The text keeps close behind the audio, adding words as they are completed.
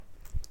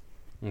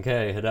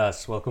Okay,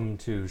 Hadas, welcome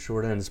to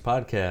Short Ends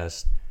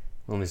Podcast.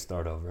 Let me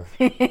start over.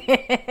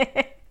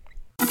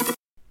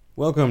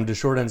 Welcome to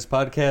Short Ends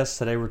Podcast.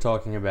 Today we're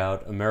talking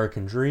about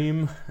American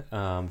Dream,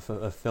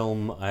 a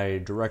film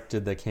I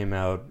directed that came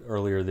out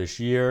earlier this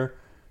year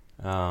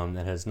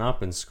that has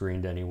not been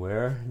screened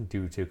anywhere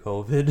due to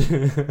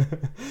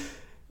COVID.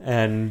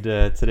 And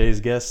today's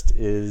guest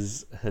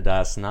is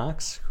Hadas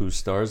Knox, who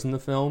stars in the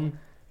film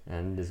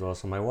and is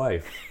also my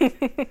wife.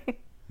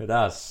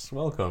 Hadas,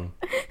 welcome.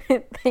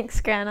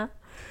 Thanks, Grana.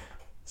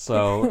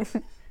 So,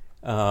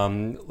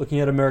 looking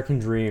at American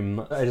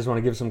Dream, I just want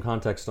to give some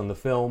context on the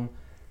film.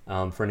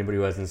 For anybody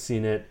who hasn't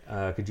seen it,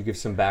 could you give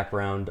some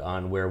background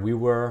on where we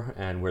were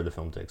and where the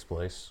film takes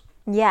place?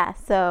 Yeah,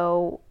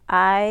 so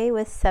I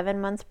was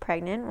 7 months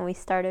pregnant when we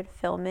started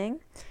filming,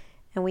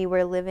 and we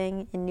were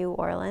living in New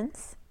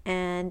Orleans,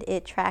 and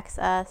it tracks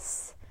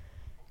us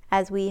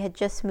as we had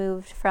just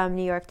moved from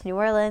New York to New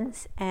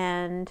Orleans,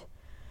 and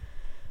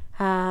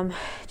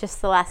just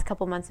the last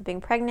couple months of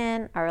being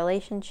pregnant, our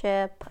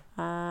relationship,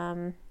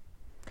 and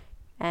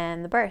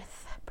the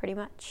birth, pretty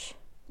much.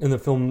 And the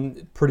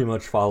film pretty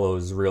much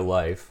follows real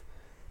life.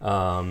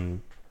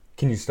 Can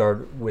you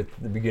start with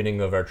the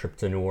beginning of our trip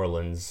to New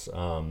Orleans,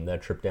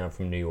 that trip down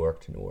from New York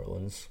to New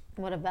Orleans?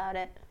 What about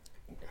it?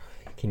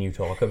 Can you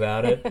talk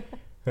about it?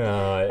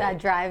 That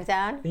drive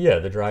down? Yeah,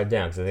 the drive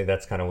down, because I think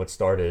that's kind of what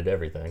started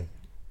everything.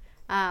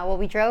 Well,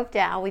 we drove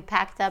down. We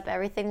packed up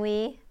everything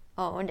we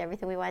owned,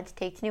 everything we wanted to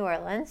take to New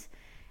Orleans,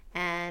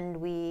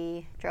 and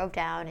we drove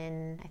down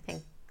in, I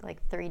think,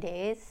 like 3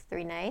 days,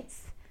 3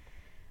 nights.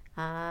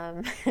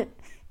 And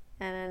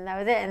then that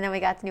was it. And then we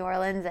got to New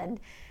Orleans, and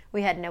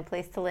we had no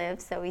place to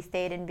live, so we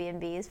stayed in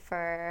B&Bs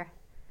for,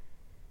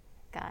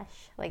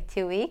 like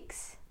 2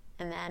 weeks.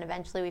 And then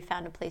eventually we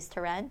found a place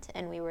to rent,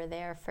 and we were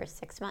there for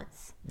 6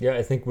 months. Yeah,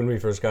 I think when we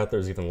first got there,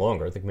 it was even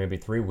longer. I think maybe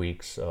 3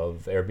 weeks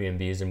of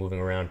Airbnbs and moving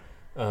around.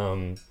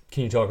 Can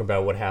you talk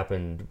about what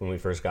happened when we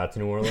first got to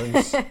New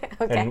Orleans Okay.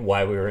 and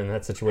why we were in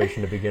that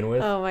situation to begin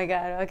with? Oh my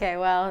God. Okay,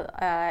 well,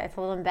 it's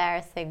a little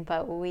embarrassing,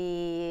 but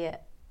we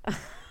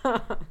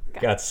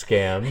Got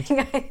scammed.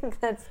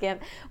 Got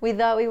scammed. We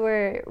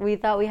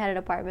thought we had an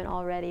apartment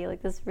already,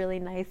 like this really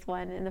nice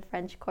one in the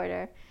French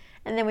Quarter.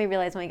 And then we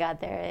realized when we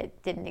got there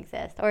it didn't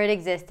exist. Or it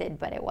existed,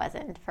 but it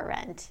wasn't for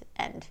rent.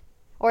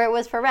 Or it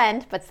was for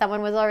rent, but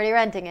someone was already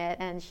renting it,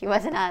 and she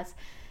wasn't us.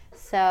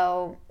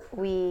 So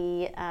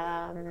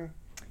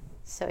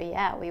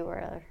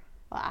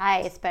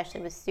I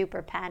especially was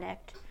super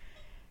panicked,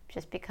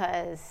 just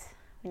because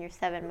when you're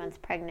 7 months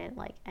pregnant,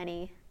 like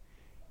any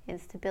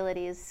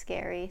instability is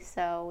scary.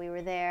 So we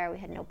were there, we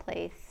had no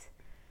place,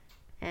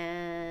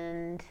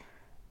 and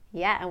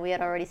we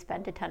had already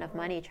spent a ton of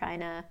money trying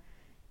to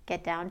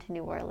get down to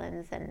New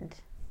Orleans, and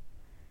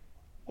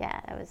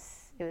it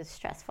was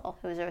stressful.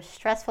 It was a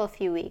stressful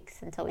few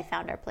weeks until we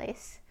found our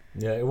place.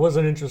 Yeah, it was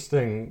an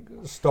interesting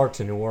start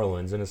to New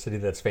Orleans, in a city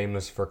that's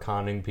famous for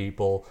conning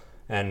people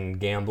and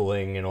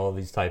gambling and all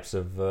these types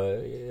of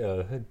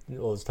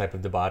all this type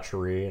of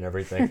debauchery and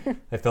everything.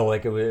 I felt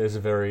like it was a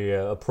very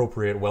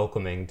appropriate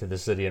welcoming to the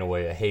city, in a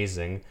way, a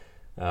hazing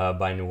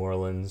by New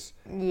Orleans.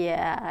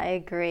 Yeah, I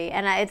agree.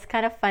 And it's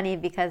kind of funny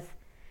because,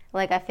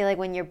 like, I feel like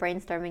when you're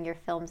brainstorming your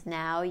films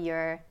now,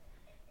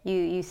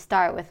 you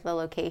start with the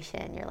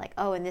location. You're like,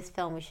 oh, in this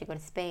film we should go to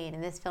Spain.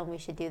 In this film we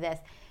should do this.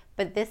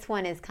 But this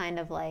one is kind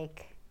of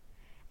like,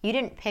 you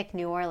didn't pick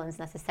New Orleans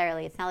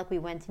necessarily. It's not like we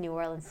went to New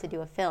Orleans to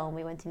do a film.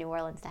 We went to New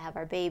Orleans to have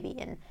our baby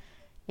and,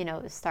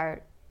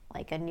 start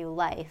like a new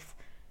life.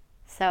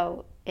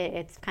 So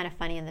it's kind of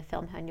funny in the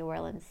film how New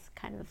Orleans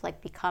kind of like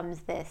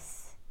becomes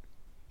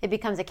it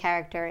becomes a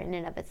character in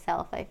and of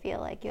itself. I feel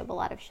like you have a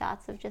lot of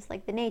shots of just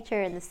like the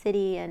nature and the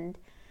city, and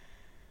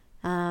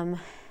I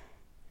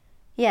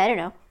don't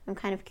know. I'm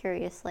kind of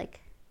curious, like,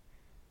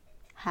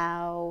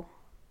 how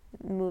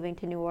moving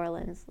to New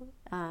Orleans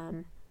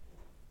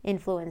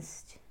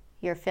influenced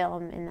your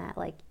film, in that,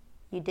 like,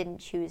 you didn't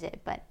choose it,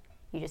 but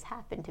you just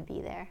happened to be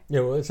there.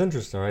 Yeah, well, it's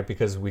interesting, right?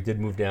 Because we did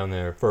move down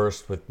there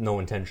first with no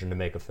intention to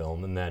make a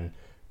film, and then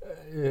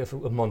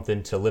a month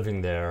into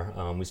living there,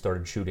 we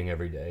started shooting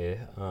every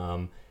day.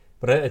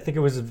 But I think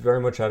it was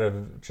very much out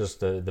of just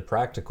the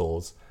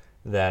practicals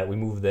that we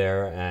moved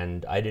there,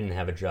 and I didn't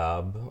have a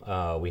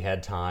job. We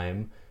had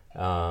time.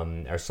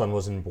 Our son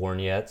wasn't born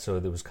yet, so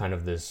there was kind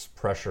of this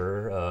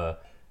pressure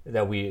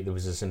there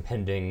was this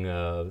impending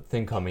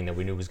thing coming that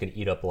we knew was going to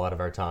eat up a lot of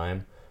our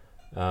time.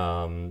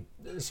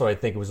 So I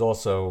think it was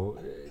also,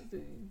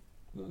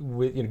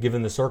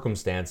 given the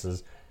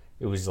circumstances,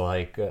 it was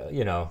like,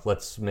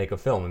 let's make a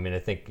film. I mean, I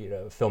think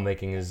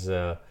filmmaking is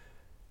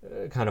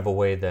kind of a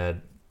way that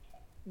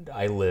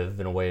I live,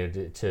 in a way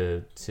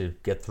to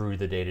get through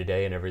the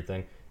day-to-day and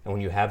everything. And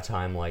when you have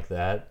time like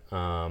that,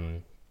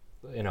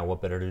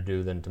 what better to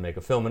do than to make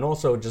a film? And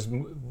also, just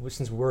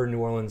since we're in New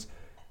Orleans,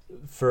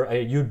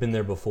 you'd been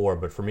there before,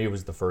 but for me it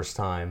was the first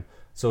time.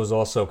 So it was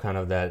also kind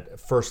of that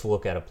first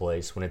look at a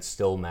place when it's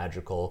still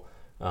magical.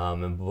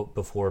 and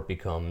before it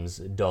becomes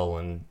dull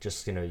and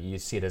just, you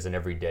see it as an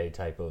everyday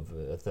type of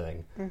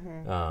thing.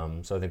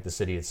 So I think the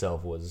city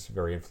itself was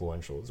very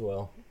influential as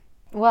well.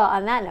 Well,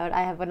 on that note,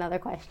 I have another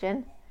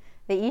question.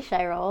 The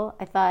Yishai role,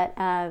 I thought,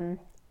 in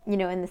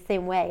the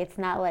same way, it's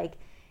not like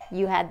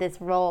you had this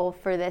role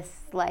for this,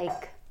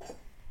 like,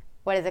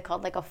 what is it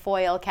called, like a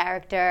foil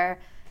character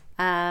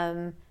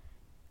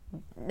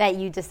that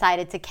you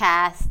decided to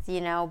cast,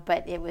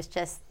 but it was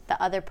just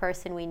the other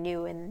person we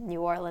knew in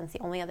New Orleans. The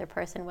only other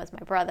person was my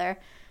brother.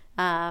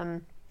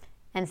 And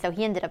so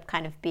he ended up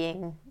kind of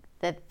being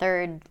the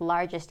third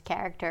largest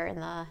character in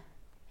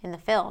the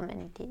film.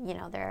 And,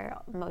 there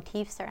are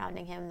motifs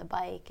surrounding him, the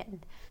bike.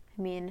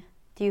 And,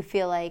 do you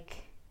feel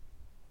like,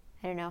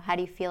 I don't know, how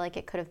do you feel like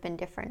it could have been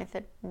different if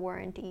it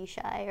weren't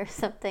Yishai or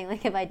something?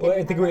 Like if I didn't. Well,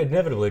 I think it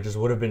inevitably just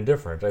would have been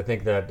different. I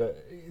think that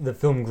the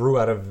film grew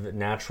out of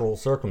natural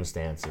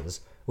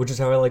circumstances, which is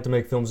how I like to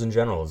make films in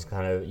general. It's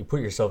kind of, you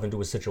put yourself into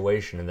a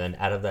situation, and then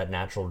out of that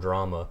natural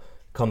drama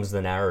comes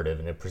the narrative,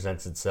 and it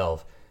presents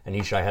itself. And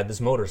Yishai had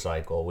this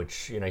motorcycle, which,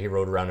 he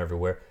rode around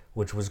everywhere,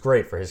 which was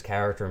great for his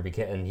character,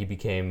 and he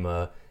became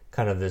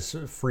kind of this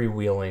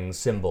freewheeling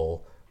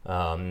symbol,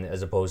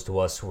 as opposed to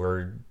us who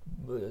are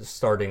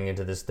starting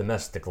into this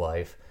domestic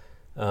life.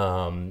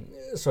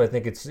 So I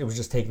think it was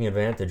just taking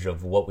advantage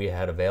of what we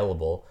had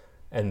available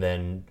and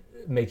then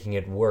making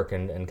it work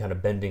and kind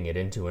of bending it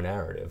into a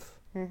narrative.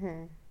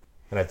 And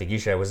I think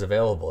Yishai was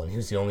available, and he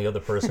was the only other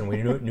person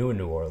we knew in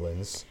New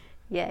Orleans.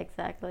 Yeah,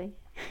 exactly.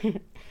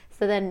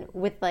 So then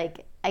with,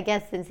 like, I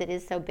guess since it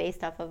is so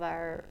based off of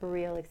our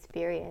real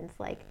experience,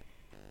 like,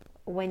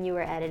 when you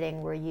were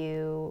editing, were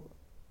you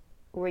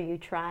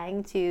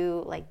trying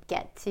to, like,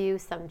 get to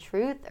some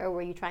truth, or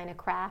were you trying to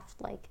craft,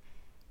 like,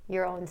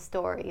 your own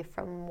story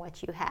from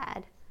what you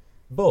had?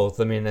 Both.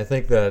 I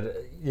think that,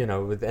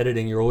 with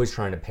editing, you're always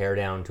trying to pare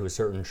down to a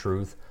certain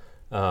truth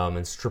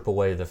and strip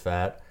away the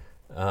fat.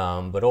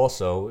 But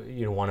also,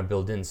 you want to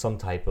build in some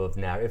type of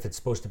narrative. If it's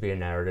supposed to be a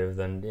narrative,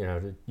 then,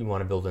 you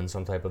want to build in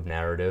some type of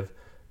narrative.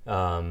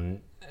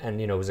 And,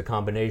 it was a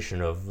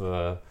combination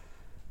of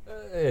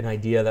an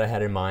idea that I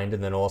had in mind,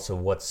 and then also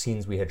what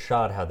scenes we had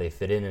shot, how they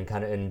fit in,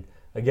 and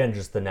again,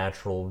 just the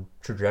natural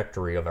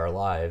trajectory of our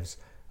lives,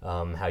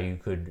 how you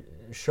could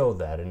show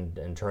that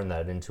and turn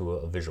that into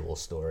a visual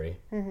story.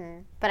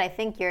 But I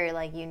think your,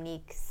 like,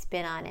 unique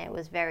spin on it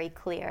was very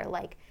clear.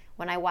 Like,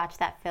 when I watch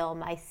that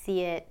film, I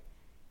see it,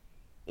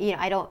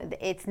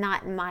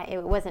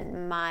 it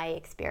wasn't my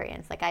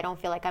experience. Like, I don't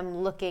feel like I'm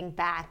looking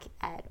back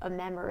at a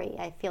memory.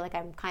 I feel like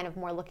I'm kind of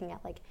more looking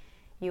at, like,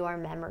 your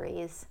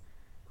memories,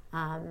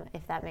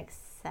 if that makes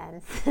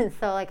sense.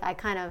 So, like,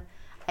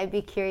 I'd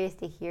be curious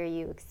to hear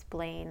you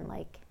explain,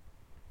 like,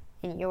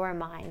 in your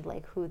mind,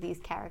 like, who these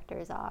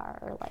characters are,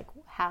 or, like,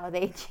 how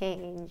they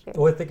change.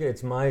 Well, I think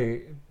it's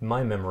my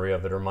memory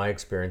of it, or my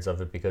experience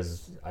of it,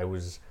 because I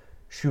was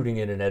shooting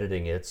it and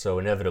editing it, so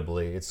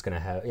inevitably it's going to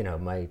have,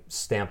 my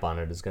stamp on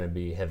it is going to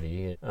be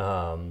heavy.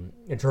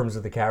 In terms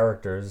of the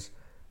characters,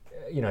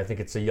 I think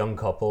it's a young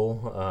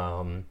couple,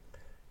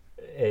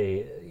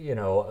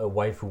 a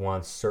wife who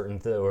wants certain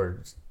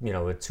or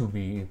a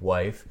to-be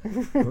wife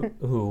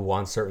who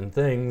wants certain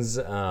things,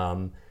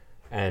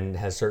 and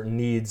has certain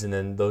needs, and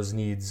then those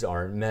needs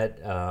aren't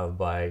met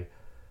by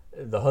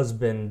the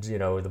husband,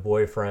 the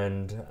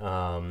boyfriend,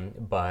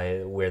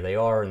 by where they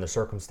are and the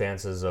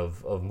circumstances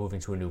of moving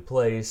to a new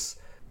place.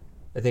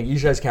 I think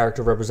Yishai's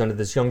character represented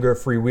this younger,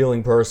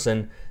 freewheeling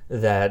person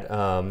that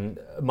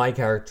my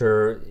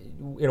character,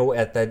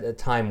 at that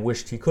time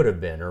wished he could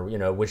have been,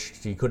 or,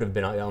 wished he could have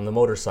been on the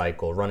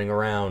motorcycle, running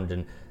around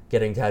and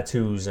getting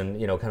tattoos and,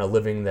 kind of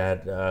living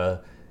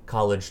that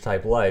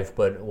college-type life,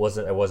 but I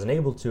wasn't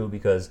able to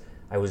because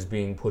I was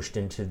being pushed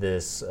into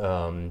this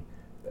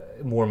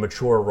more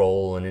mature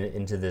role and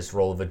into this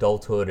role of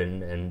adulthood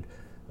and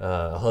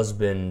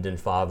husband and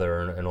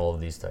father and all of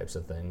these types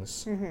of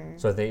things.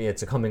 So I think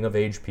it's a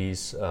coming-of-age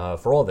piece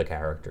for all the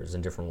characters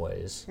in different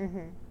ways.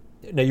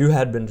 Now, you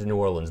had been to New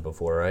Orleans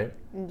before, right?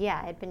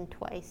 Yeah, I'd been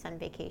twice on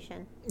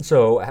vacation.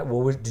 So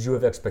did you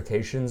have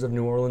expectations of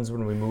New Orleans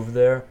when we moved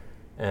there?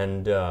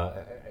 And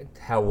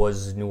how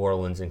was New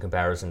Orleans in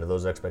comparison to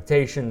those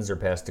expectations or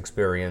past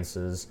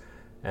experiences?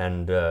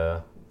 And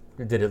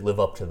did it live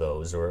up to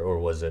those, or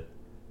was it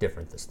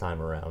different this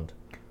time around?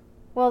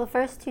 Well, the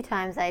first two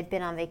times I had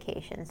been on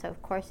vacation, so of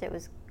course it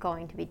was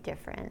going to be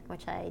different,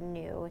 which I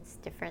knew. It's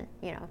different,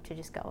 to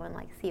just go and,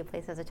 like, see a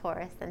place as a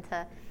tourist than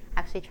to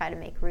actually try to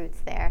make roots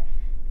there.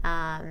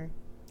 And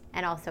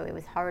also it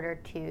was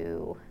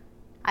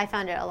I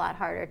found it a lot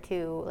harder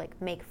to,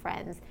 like, make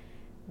friends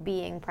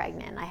being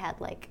pregnant. I had,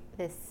 like,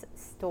 this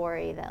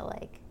story that,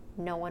 like,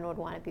 no one would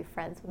want to be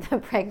friends with a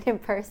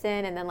pregnant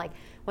person, and then, like,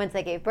 once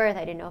I gave birth,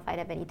 I didn't know if I'd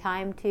have any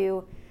time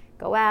to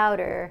go out,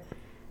 or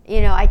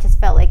I just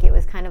felt like it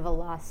was kind of a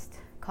lost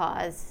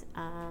cause.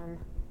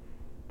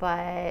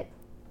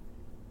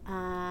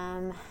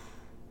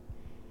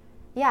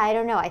 Yeah, I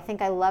don't know. I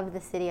think I love the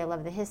city. I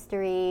love the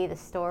history, the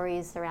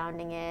stories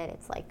surrounding it.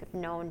 It's, like,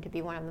 known to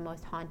be one of the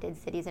most haunted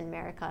cities in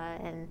America,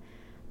 and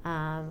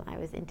I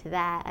was into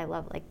that. I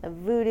love like the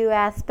voodoo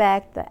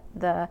aspect,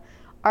 the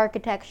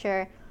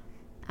architecture.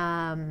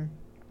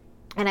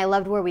 And I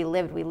loved where we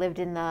lived. We lived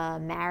in the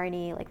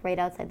Marigny, like right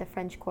outside the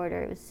French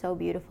Quarter. It was so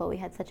beautiful. We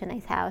had such a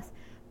nice house.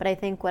 But I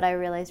think what I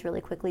realized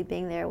really quickly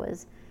being there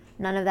was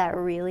none of that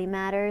really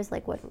matters.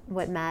 Like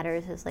what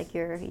matters is like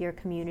your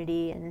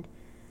community and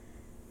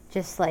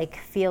just like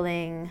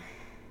feeling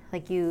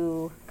like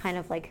you kind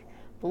of like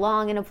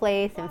belong in a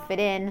place and fit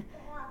in.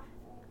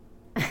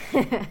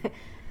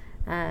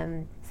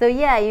 So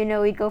yeah,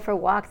 we'd go for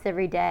walks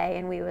every day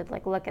and we would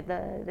like look at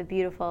the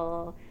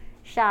beautiful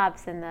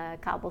shops and the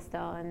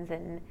cobblestones,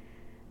 and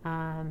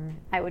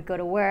I would go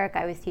to work.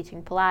 I was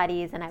teaching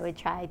Pilates and I would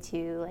try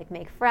to like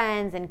make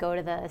friends and go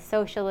to the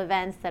social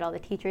events that all the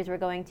teachers were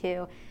going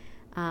to,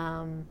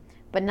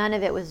 but none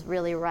of it was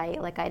really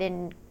right. Like I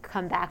didn't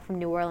come back from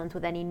New Orleans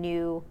with any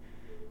new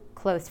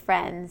close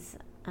friends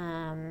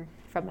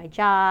from my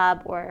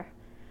job or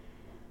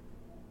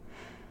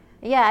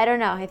I don't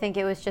know. I think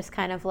it was just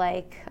kind of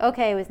like,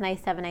 okay, it was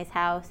nice to have a nice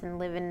house and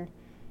live in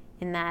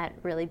that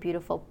really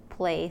beautiful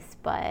place,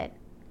 but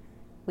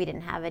we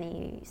didn't have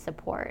any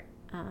support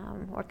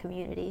or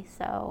community.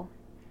 So,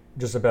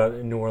 just about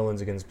New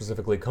Orleans again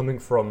specifically, coming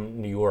from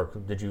New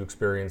York, did you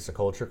experience a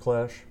culture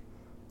clash?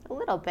 A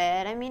little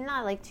bit. I mean,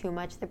 not like too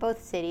much. They're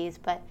both cities,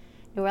 but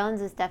New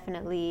Orleans is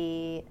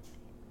definitely,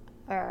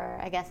 or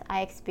I guess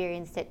I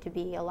experienced it to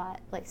be a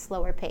lot like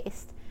slower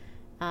paced.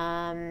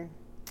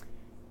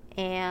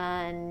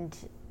 And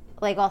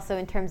like also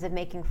in terms of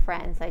making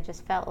friends, I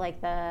just felt like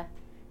the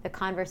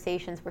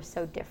conversations were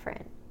so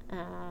different.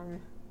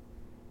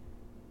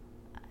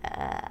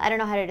 I don't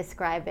know how to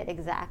describe it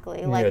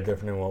exactly. Like, yeah,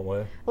 different in what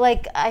way?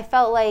 Like I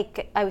felt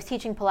like I was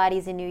teaching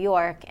Pilates in New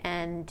York,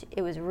 and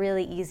it was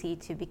really easy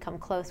to become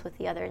close with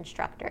the other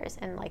instructors.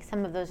 And like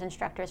some of those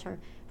instructors from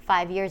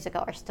 5 years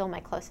ago are still my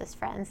closest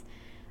friends.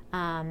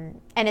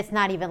 And it's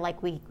not even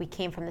like we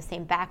came from the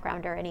same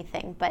background or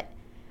anything, but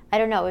I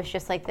don't know. It was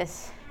just like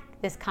this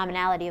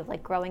commonality of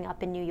like growing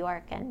up in New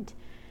York and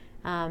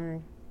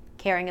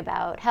caring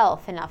about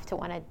health enough to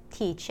want to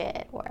teach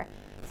it or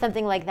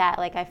something like that.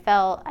 Like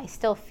I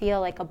still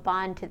feel like a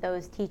bond to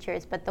those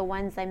teachers, but the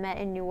ones I met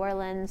in New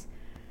Orleans,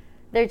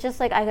 they're just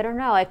like, I don't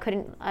know,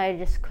 I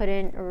just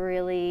couldn't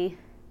really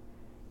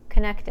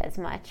connect as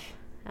much.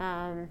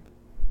 I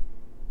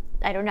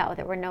don't know,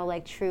 there were no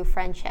like true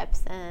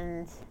friendships,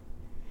 and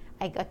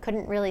I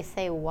couldn't really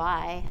say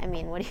why. I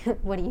mean,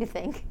 what do you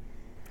think?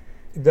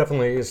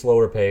 Definitely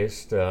slower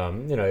paced.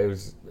 It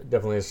was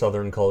definitely a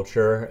southern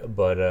culture,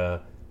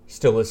 but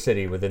still a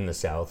city within the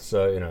South.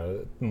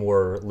 So,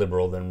 more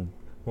liberal than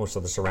most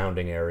of the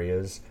surrounding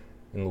areas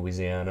in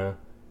Louisiana.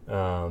 I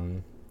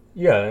don't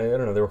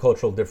know. There were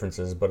cultural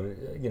differences, but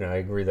I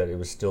agree that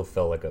it still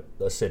felt like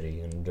a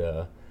city,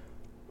 and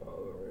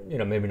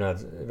maybe not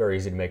very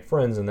easy to make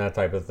friends and that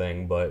type of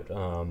thing, but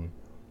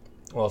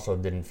also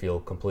didn't feel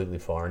completely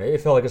far, and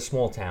it felt like a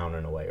small town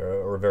in a way,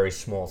 or a very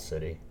small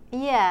city.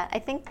 Yeah, I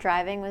think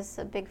driving was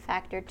a big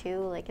factor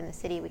too. Like in the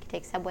city, we could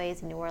take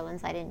subways. In New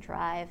Orleans, I didn't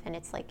drive, and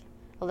it's like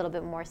a little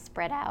bit more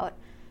spread out.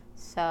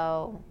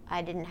 So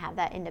I didn't have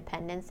that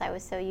independence I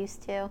was so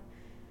used to.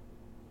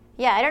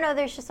 Yeah, I don't know.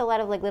 There's just a lot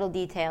of like little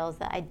details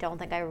that I don't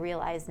think I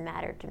realized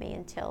mattered to me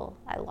until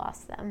I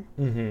lost them.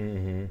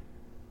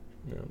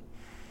 Yeah.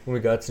 When we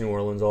got to New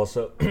Orleans,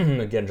 also,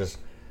 again, just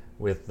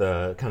with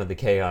kind of the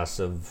chaos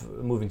of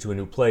moving to a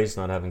new place,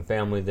 not having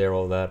family there,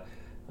 all that.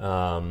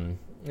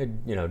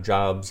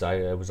 Jobs.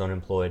 I was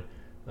unemployed.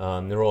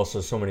 There were also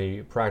so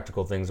many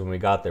practical things when we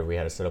got there. We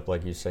had to set up,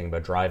 like you were saying,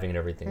 about driving and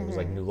everything. It was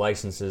like new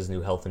licenses,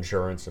 new health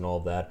insurance, and all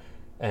of that.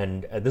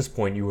 And at this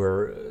point, you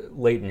were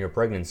late in your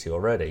pregnancy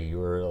already. You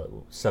were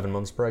 7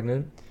 months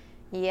pregnant?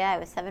 Yeah, I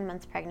was 7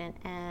 months pregnant.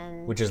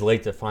 Which is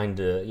late to find,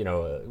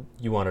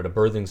 you wanted a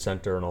birthing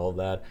center and all of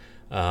that.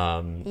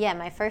 Yeah,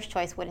 my first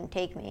choice wouldn't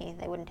take me.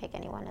 They wouldn't take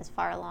anyone as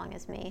far along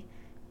as me.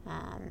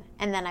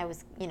 And then I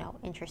was,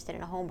 interested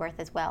in a home birth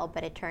as well,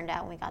 but it turned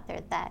out when we got there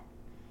that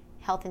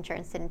health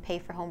insurance didn't pay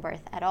for home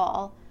birth at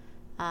all.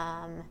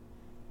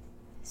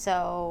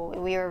 So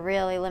we were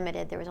really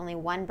limited. There was only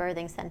one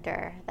birthing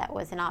center that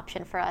was an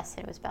option for us,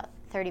 and it was about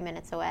 30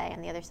 minutes away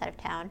on the other side of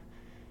town.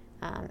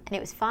 And it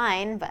was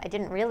fine, but I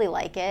didn't really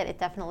like it. It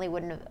definitely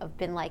wouldn't have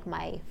been like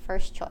my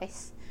first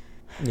choice.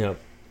 Yep.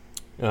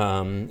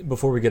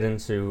 Before we get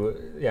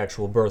into the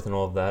actual birth and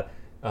all of that,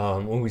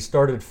 when we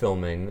started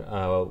filming,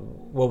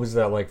 what was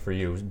that like for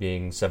you,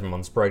 being 7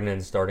 months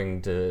pregnant,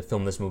 starting to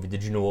film this movie?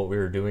 Did you know what we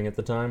were doing at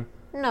the time?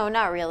 No,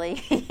 not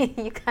really.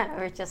 You kind of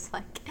were just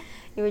like,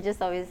 you were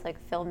just always like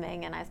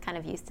filming, and I was kind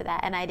of used to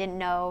that. And I didn't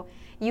know,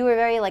 you were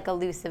very like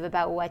elusive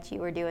about what you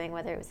were doing,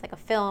 whether it was like a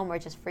film or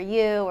just for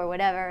you or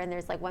whatever. And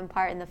there's like one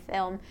part in the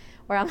film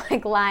where I'm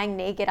like lying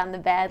naked on the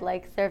bed,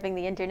 like surfing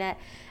the internet,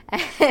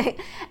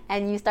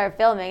 and you start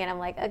filming, and I'm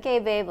like, okay,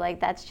 babe, like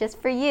that's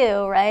just for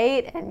you,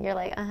 right? And you're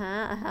like,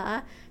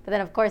 But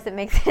then of course it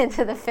makes it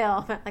into the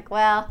film. I'm like,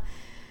 well,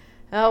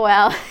 oh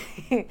well.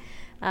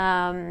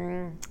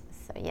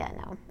 So yeah,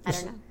 no, I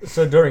don't know.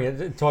 So during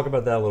it, talk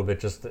about that a little bit.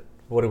 Just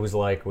what it was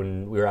like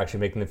when we were actually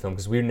making the film,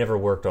 because we never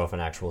worked off an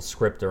actual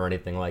script or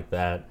anything like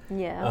that.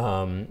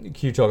 Yeah. Can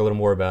you talk a little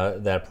more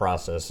about that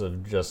process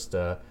of just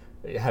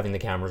having the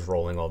cameras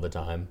rolling all the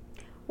time?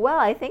 Well,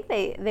 I think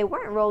they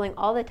weren't rolling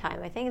all the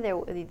time. I think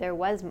there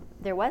was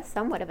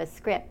somewhat of a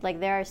script. Like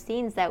there are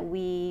scenes that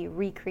we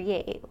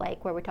recreate,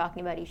 like where we're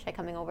talking about Ishai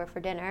coming over for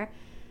dinner.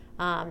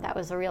 That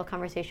was a real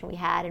conversation we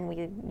had, and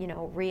we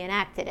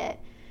reenacted it.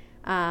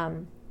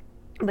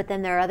 But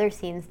then there are other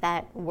scenes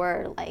that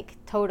were like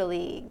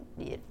totally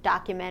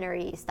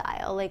documentary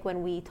style. Like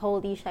when we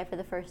told Ishai for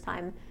the first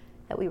time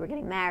that we were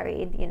getting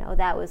married,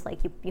 that was like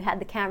you had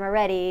the camera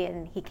ready,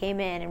 and he came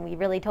in, and we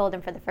really told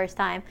him for the first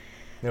time.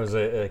 It was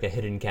like a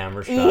hidden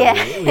camera shot.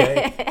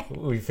 Yeah.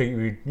 We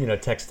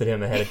texted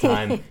him ahead of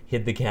time,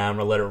 hid the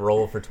camera, let it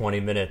roll for 20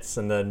 minutes,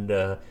 and then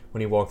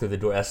when he walked through the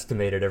door,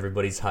 estimated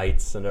everybody's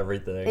heights and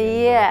everything.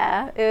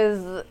 Yeah, it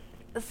was.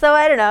 So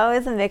I don't know, it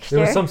was a mixture.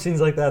 There were some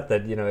scenes like that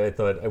I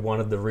thought I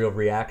wanted the real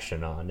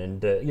reaction on,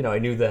 and I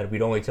knew that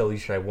we'd only tell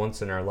Ishai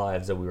once in our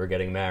lives that we were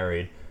getting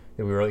married,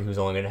 and he was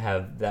only going to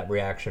have that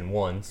reaction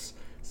once.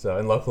 So,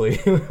 and luckily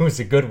it was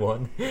a good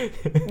one.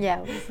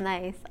 Yeah, it was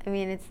nice. I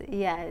mean, it's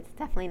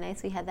definitely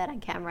nice we had that on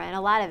camera, and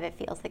a lot of it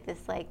feels like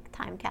this like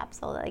time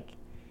capsule. Like,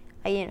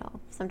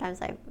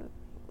 sometimes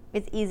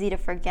it's easy to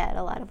forget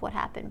a lot of what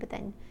happened, but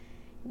then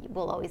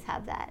we'll always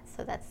have that.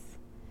 So that's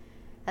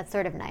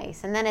sort of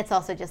nice. And then it's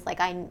also just like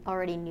I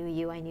already knew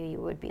you. I knew you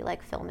would be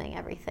like filming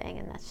everything,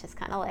 and that's just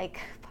kind of like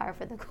par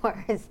for the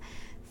course.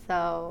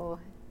 So,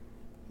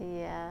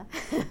 yeah.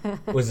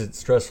 Was it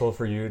stressful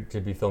for you to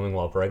be filming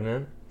while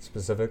pregnant,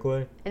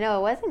 specifically? No,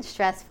 it wasn't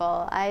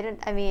stressful.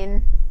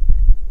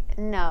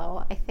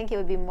 No. I think it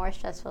would be more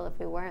stressful if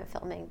we weren't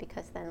filming,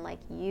 because then like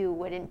you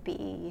wouldn't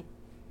be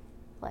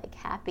like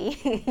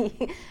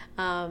happy.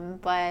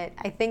 But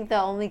I think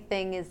the only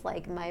thing is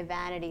like my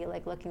vanity,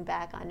 like looking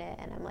back on it,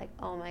 and I'm like,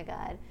 oh my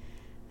God,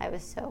 I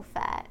was so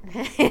fat.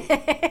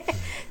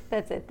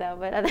 That's it though.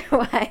 But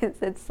otherwise,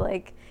 it's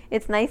like,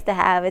 it's nice to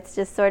have. It's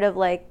just sort of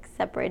like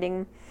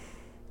separating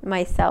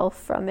myself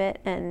from it,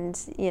 and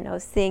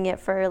seeing it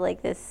for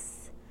like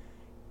this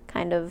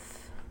kind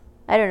of,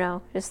 I don't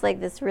know, just like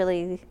this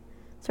really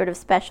sort of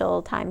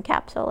special time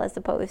capsule, as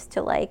opposed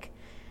to like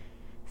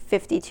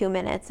 52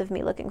 minutes of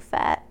me looking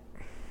fat.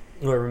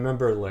 Well, I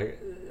remember like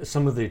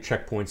some of the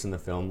checkpoints in the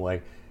film,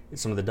 like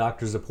some of the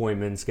doctor's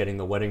appointments, getting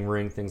the wedding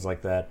ring, things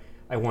like that.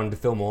 I wanted to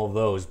film all of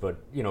those, but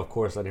of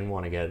course I didn't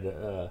want to get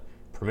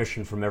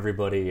permission from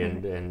everybody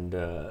and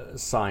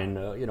sign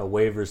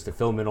waivers to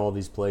film in all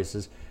these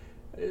places.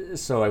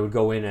 So I would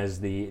go in as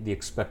the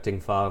expecting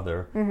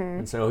father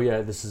and say, oh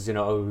yeah, this is we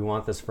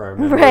want this for our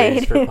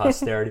memories, for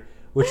posterity.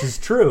 Which is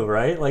true,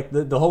 right? Like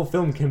the whole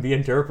film can be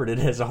interpreted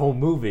as a whole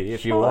movie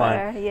if you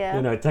want.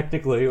 Yeah.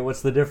 Technically,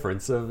 what's the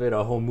difference of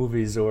whole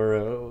movies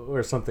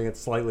or something that's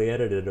slightly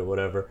edited or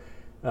whatever?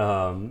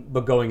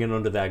 But going in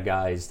under that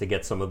guise to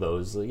get some of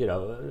those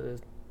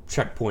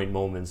checkpoint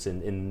moments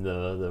in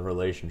the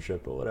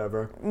relationship or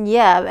whatever.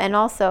 Yeah, and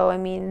also, I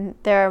mean,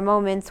 there are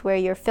moments where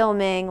you're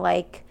filming,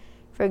 like,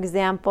 for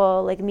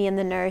example, like me and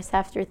the nurse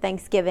after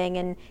Thanksgiving,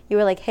 and you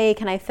were like, hey,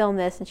 can I film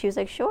this? And she was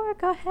like, sure,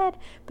 go ahead.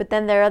 But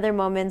then there are other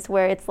moments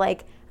where it's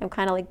like I'm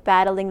kind of like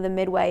battling the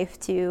midwife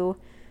to,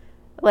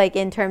 like,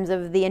 in terms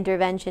of the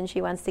intervention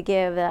she wants to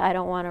give that I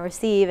don't want to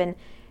receive. And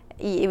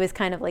it was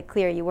kind of like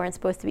clear you weren't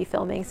supposed to be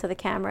filming, so the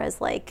camera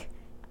is like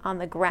on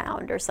the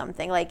ground or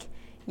something. Like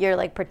you're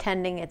like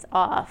pretending it's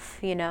off,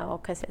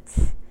 because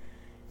it's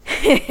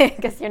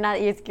because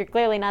you're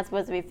clearly not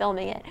supposed to be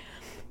filming it.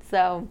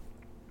 So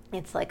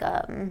it's like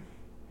yeah,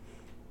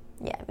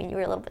 I mean, you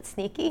were a little bit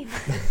sneaky.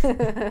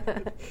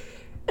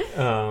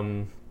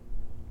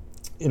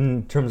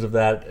 In terms of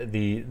that,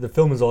 the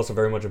film is also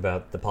very much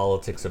about the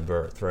politics of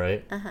birth,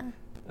 right?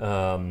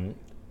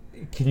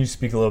 Can you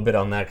speak a little bit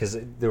on that? Because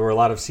there were a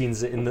lot of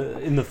scenes in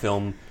the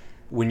film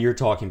when you're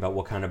talking about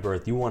what kind of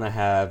birth you want to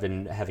have,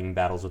 and having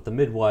battles with the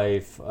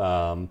midwife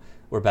or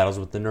battles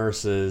with the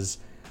nurses,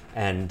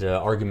 and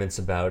arguments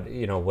about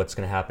what's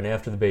going to happen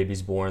after the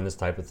baby's born, this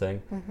type of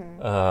thing.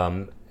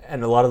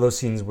 And a lot of those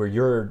scenes where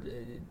you're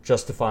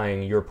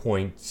justifying your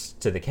points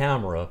to the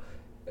camera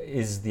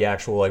is the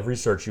actual like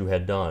research you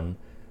had done.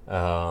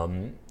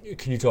 Can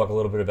you talk a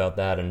little bit about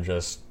that and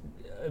just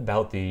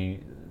about the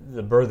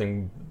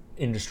birthing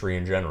industry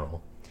in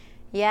general?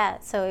 Yeah,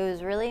 so it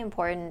was really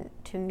important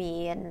to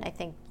me, and I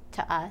think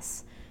to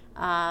us,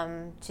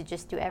 to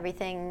just do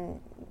everything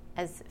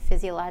as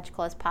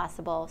physiological as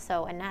possible.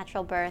 So a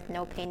natural birth,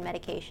 no pain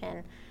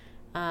medication,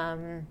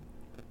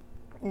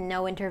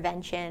 no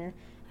intervention.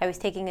 I was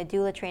taking a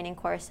doula training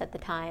course at the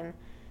time.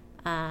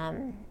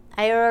 I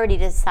had already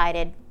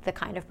decided the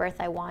kind of birth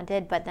I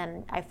wanted, but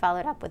then I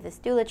followed up with this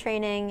doula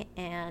training,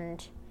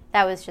 and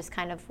that was just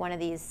kind of one of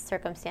these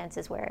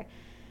circumstances where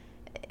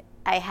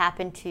I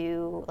happened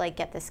to like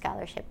get this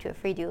scholarship to a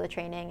free doula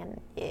training,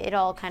 and it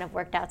all kind of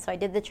worked out. So I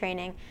did the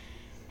training,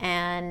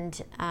 and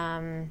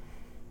I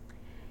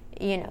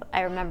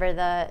remember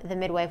the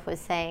midwife was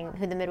saying,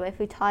 the midwife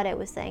who taught it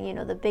was saying,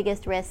 the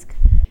biggest risk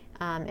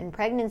in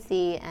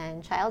pregnancy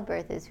and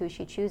childbirth is who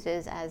she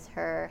chooses as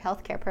her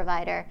healthcare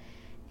provider.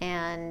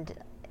 And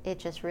it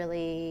just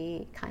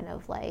really kind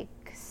of like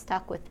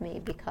stuck with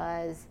me,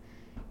 because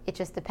it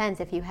just depends.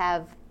 If you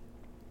have,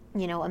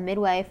 a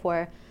midwife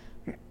or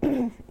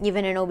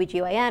even an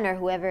OBGYN or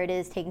whoever it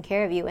is taking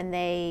care of you, and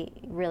they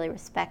really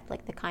respect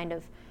like the kind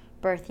of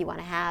birth you want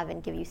to have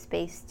and give you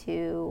space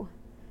to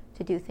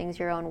do things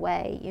your own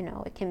way,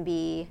 it can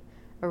be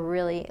a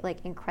really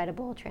like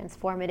incredible,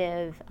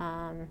 transformative,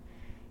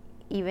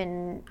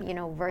 even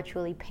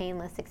virtually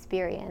painless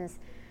experience.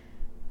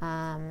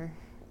 And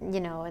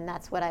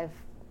that's what I've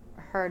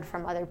heard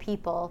from other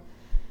people,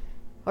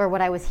 or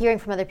what I was hearing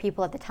from other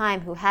people at the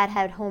time who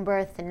had home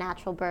births and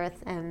natural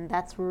births, and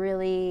that's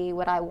really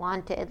what I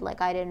wanted.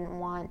 Like I didn't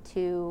want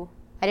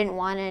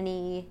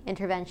any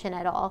intervention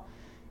at all,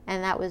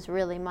 and that was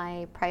really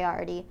my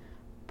priority.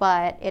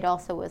 But it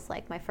also was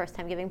like my first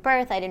time giving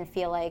birth. I didn't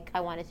feel like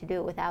I wanted to do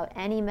it without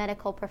any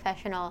medical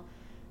professional,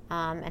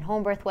 and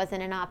home birth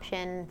wasn't an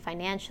option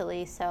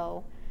financially,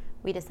 so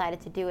we decided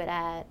to do it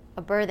at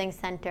a birthing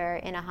center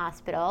in a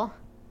hospital,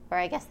 or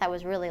I guess that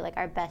was really like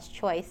our best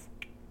choice.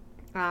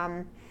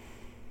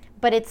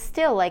 But it's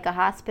still like a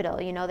hospital,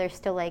 there's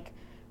still like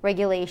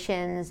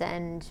regulations,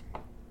 and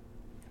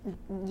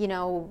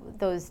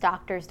those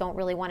doctors don't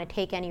really want to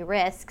take any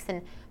risks,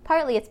 and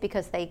partly it's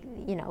because they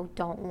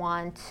don't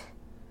want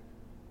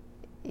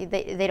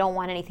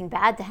anything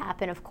bad to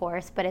happen, of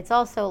course, but it's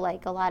also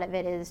like a lot of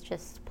it is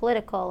just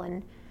political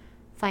and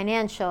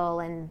financial,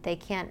 and they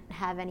can't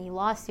have any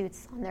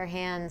lawsuits on their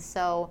hands.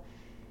 So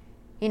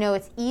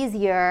it's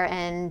easier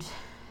and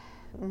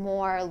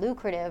more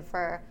lucrative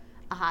for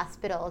a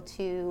hospital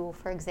to,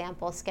 for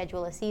example,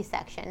 schedule a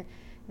C-section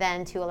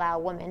than to allow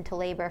a woman to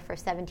labor for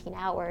 17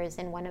 hours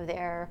in one of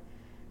their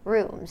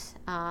rooms,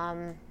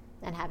 and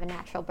have a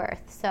natural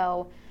birth.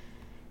 So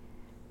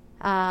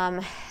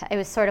I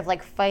was sort of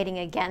like fighting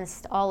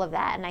against all of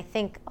that. And I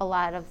think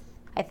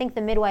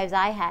the midwives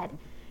I had,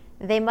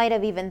 they might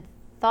have even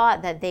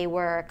thought that they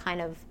were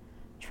kind of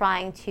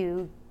trying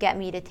to get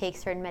me to take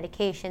certain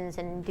medications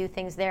and do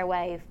things their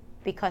way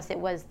because it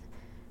was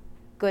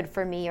good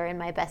for me or in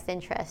my best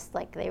interest.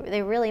 Like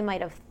they really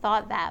might have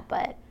thought that,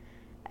 but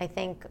I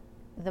think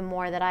the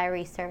more that I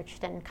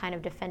researched and kind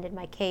of defended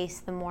my case,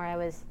 the more I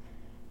was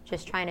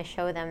just trying to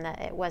show them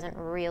that it wasn't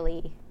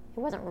really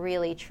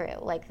true.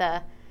 Like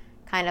the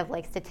kind of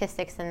like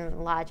statistics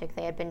and logic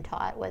they had been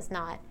taught was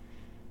not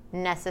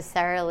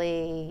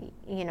necessarily,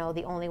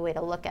 the only way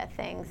to look at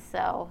things.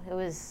 So it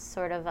was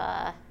sort of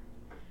a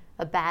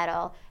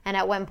battle. And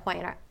at one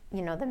point,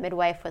 the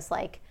midwife was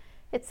like,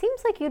 "It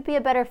seems like you'd be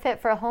a better fit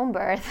for a home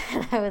birth."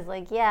 And I was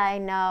like, "Yeah, I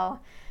know.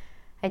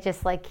 I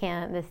just like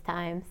can't this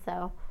time."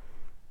 So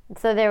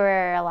there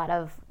were a lot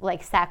of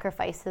like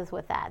sacrifices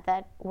with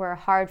that were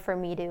hard for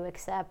me to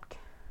accept.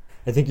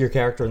 I think your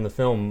character in the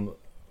film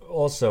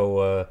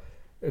also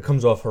it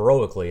comes off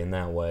heroically in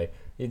that way.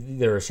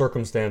 There are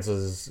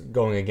circumstances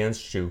going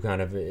against you,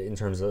 kind of in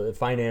terms of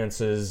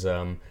finances,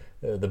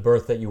 the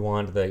birth that you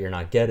want that you're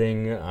not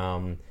getting,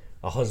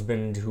 a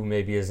husband who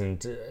maybe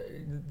isn't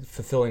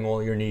fulfilling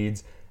all your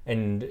needs,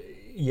 and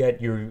yet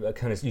you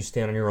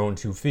stand on your own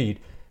 2 feet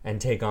and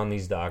take on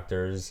these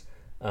doctors.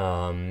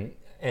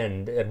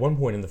 And at one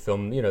point in the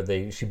film,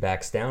 she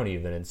backs down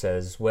even and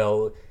says,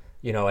 "Well,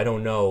 I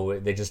don't know,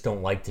 they just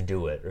don't like to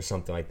do it," or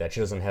something like that. She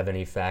doesn't have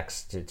any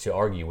facts to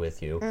argue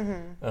with you.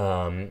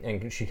 Mm-hmm.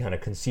 And she kind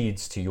of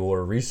concedes to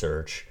your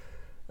research.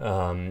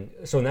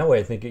 So in that way,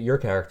 I think your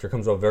character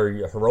comes off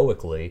very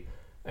heroically,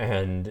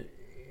 and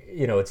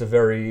it's a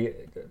very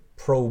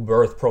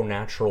pro-birth,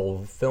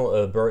 pro-natural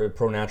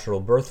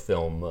birth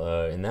film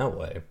in that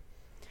way.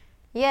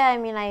 Yeah, I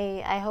mean,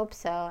 I hope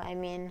so. I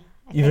mean,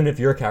 even if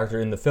your character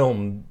in the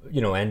film,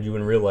 and you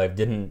in real life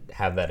didn't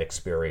have that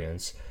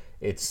experience,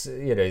 it's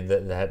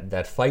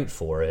that fight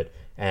for it,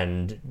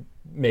 and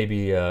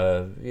maybe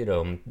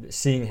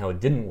seeing how it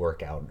didn't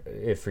work out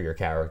for your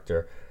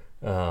character.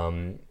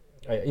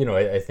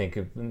 I think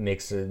it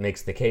makes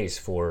the case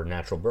for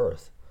natural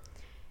birth.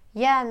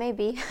 Yeah,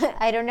 maybe.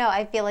 I don't know.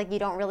 I feel like you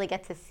don't really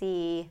get to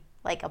see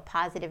like a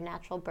positive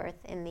natural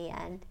birth in the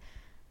end.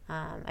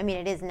 I mean,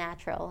 it is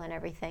natural and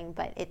everything,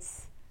 but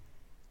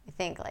I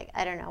think like,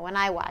 I don't know, when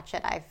I watch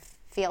it, I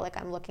feel like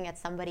I'm looking at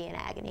somebody in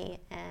agony,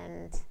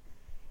 and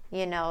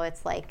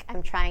it's like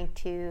I'm trying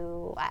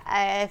to,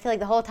 I feel like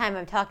the whole time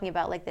I'm talking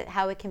about like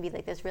how it can be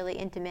like this really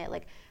intimate,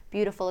 like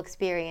beautiful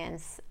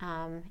experience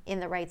in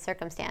the right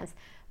circumstance.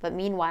 But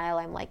meanwhile,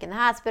 I'm like in the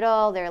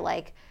hospital, they're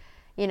like,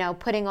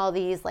 putting all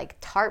these like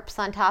tarps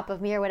on top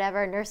of me or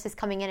whatever, nurses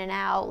coming in and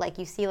out, like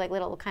you see like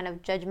little kind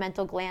of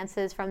judgmental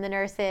glances from the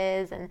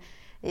nurses, and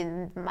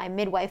my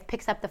midwife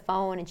picks up the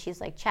phone and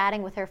she's like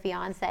chatting with her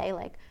fiance,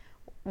 like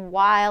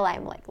while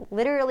I'm like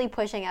literally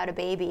pushing out a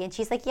baby, and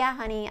she's like, "Yeah,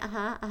 honey,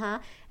 Yeah,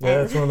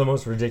 that's one of the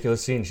most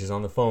ridiculous scenes. She's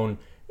on the phone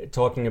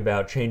talking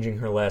about changing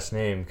her last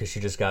name because she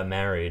just got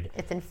married.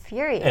 It's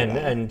infuriating.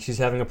 And she's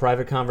having a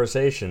private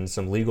conversation,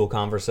 some legal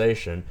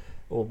conversation,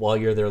 while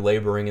you're there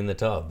laboring in the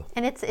tub.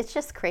 And it's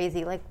just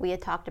crazy. Like, we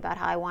had talked about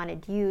how I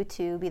wanted you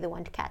to be the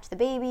one to catch the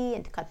baby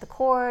and to cut the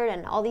cord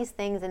and all these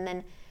things, and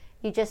then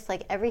you just,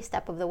 like, every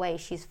step of the way,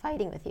 she's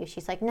fighting with you.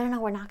 She's like, no,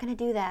 we're not going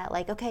to do that.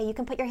 Like, okay, you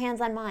can put your hands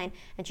on mine.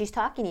 And she's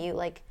talking to you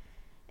like,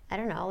 I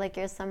don't know, like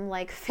you're some,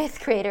 like,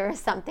 fifth grader or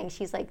something.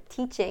 She's, like,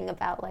 teaching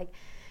about, like,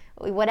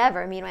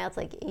 whatever. Meanwhile, it's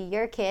like,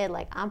 you're a kid.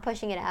 Like, I'm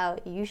pushing it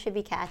out. You should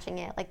be catching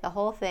it. Like, the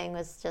whole thing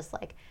was just,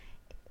 like,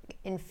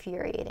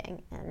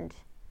 infuriating. And,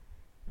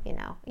 you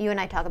know, you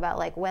and I talk about,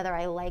 like, whether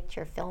I liked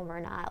your film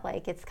or not.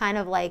 Like, it's kind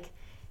of, like,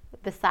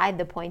 beside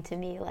the point to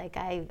me. Like,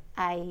 I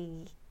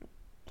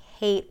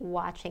hate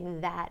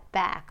watching that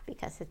back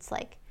because it's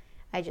like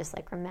I just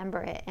like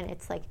remember it, and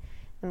it's like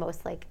the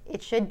most, like,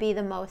 it should be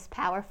the most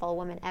powerful a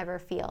woman ever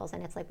feels,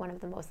 and it's like one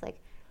of the most, like,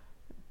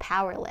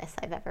 powerless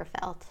I've ever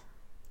felt.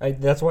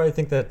 That's why I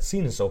think that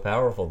scene is so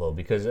powerful, though,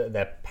 because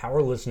that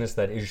powerlessness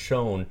that is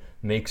shown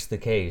makes the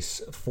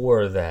case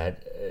for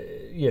that,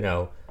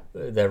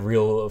 that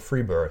real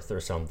free birth or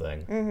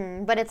something.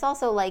 Mm-hmm. But it's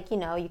also like, you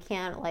know, you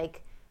can't,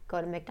 like,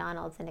 go to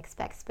McDonald's and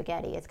expect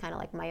spaghetti. It's kind of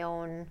like my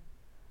own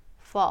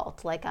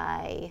fault. Like,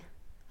 I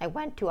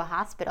went to a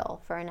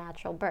hospital for a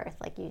natural birth.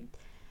 Like,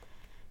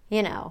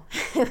 you know,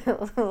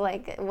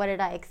 like, what did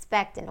I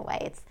expect in a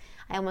way?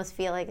 I almost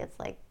feel like it's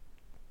like,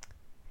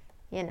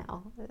 you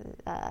know,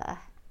 I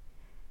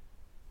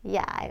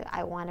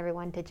want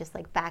everyone to just,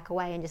 like, back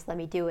away and just let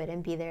me do it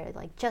and be there,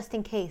 like, just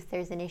in case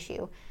there's an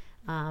issue.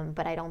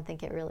 But I don't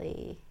think it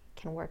really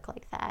can work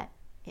like that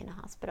in a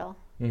hospital.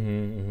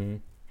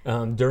 Mm-hmm,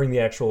 mm-hmm. During the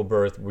actual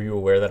birth, were you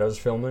aware that I was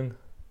filming?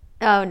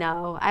 Oh,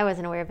 no, I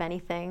wasn't aware of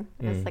anything.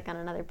 It was like on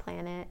another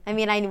planet. I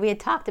mean, we had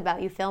talked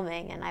about you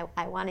filming, and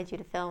I wanted you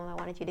to film. I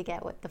wanted you to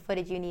get the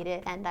footage you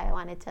needed, and I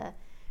wanted to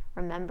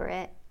remember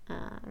it.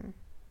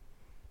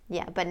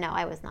 Yeah, but no,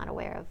 I was not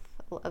aware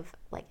of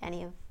like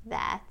any of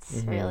that,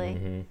 really.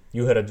 Mm-hmm.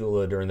 You had a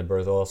doula during the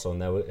birth also,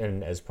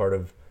 and as part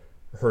of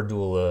her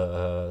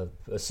doula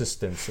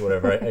assistance,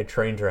 whatever, I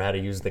trained her how to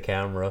use the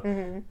camera,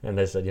 and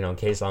I said, you know, in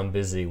case I'm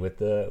busy with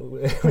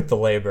the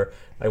labor,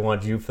 I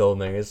want you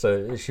filming.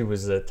 So she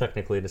was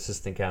technically an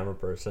assistant camera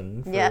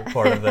person for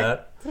part of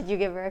that. Did you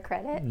give her a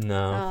credit?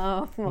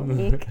 No. Oh,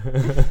 Monique.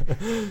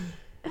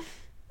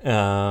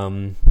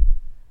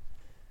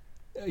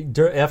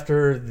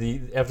 After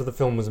the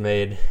film was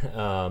made,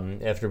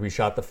 after we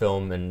shot the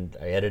film and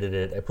I edited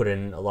it, I put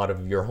in a lot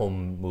of your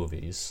home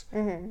movies.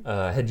 Mm-hmm.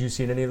 Had you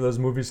seen any of those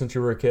movies since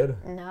you were a kid?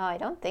 No, I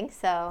don't think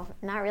so.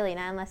 Not really,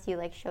 not unless you,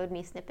 like, showed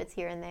me snippets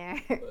here and there.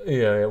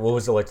 Yeah, what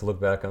was it like to look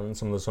back on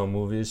some of those home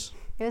movies?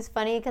 It was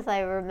funny because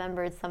I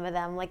remembered some of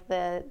them, like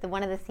the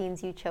one of the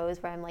scenes you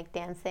chose where I'm, like,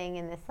 dancing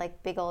in this,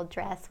 like, big old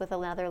dress with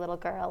another little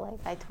girl. Like,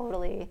 I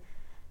totally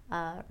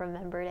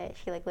remembered it.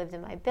 She, like, lived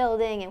in my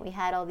building, and we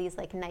had all these,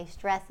 like, nice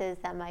dresses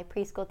that my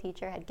preschool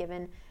teacher had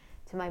given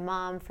to my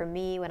mom for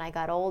me when I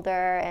got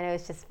older, and it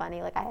was just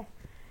funny. Like, that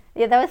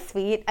was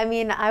sweet. I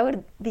mean, I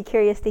would be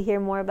curious to hear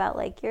more about,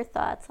 like, your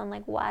thoughts on,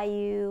 like, why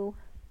you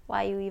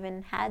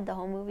even had the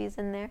home movies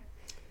in there.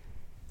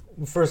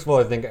 First of all,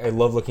 I think I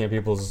love looking at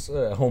people's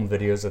home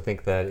videos. I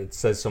think that it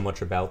says so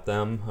much about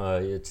them.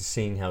 It's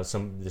seeing how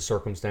the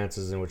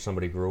circumstances in which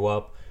somebody grew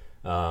up,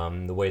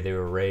 the way they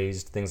were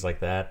raised, things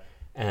like that.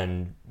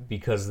 And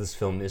because this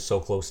film is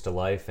so close to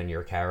life and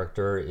your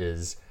character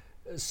is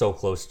so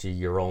close to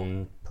your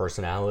own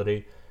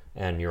personality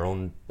and your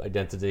own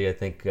identity, I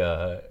think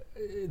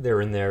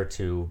they're in there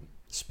to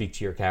speak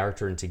to your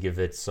character and to give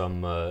it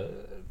some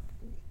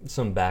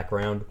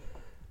background.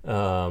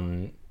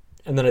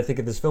 And then I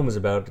think this film is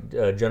about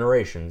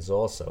generations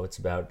also. It's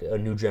about a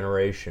new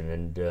generation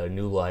and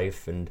new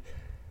life, and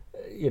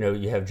you know,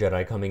 you have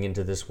Jedi coming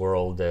into this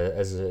world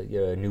as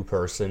a new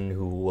person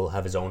who will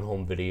have his own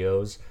home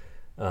videos.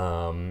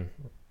 And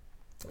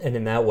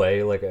in that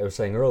way, like I was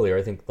saying earlier,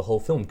 I think the whole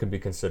film could be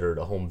considered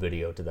a home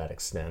video to that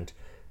extent.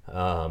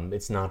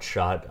 It's not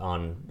shot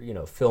on, you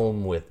know,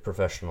 film with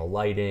professional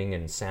lighting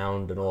and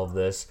sound and all of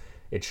this.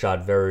 It's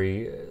shot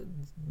very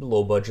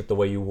low budget, the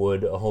way you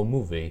would a home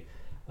movie.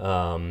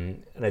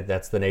 And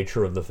that's the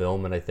nature of the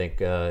film, and I think,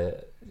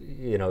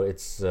 you know,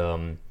 it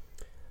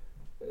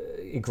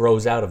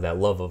grows out of that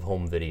love of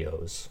home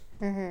videos.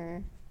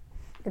 Mm-hmm.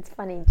 It's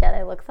funny,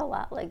 Jedi looks a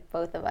lot like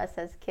both of us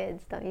as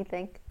kids, don't you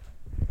think?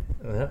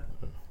 Yeah.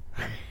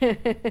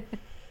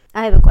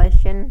 I have a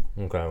question.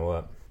 Okay,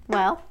 what?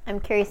 Well, I'm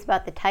curious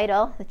about the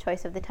title, the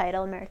choice of the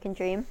title, American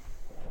Dream.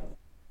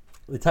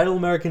 The title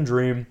American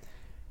Dream,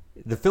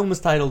 the film is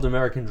titled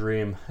American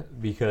Dream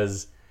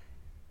because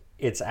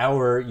it's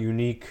our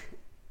unique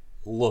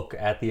look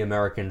at the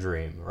American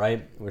dream,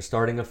 right? We're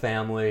starting a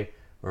family,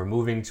 we're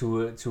moving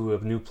to a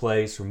new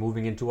place, we're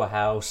moving into a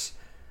house.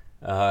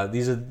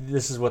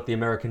 This is what the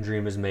American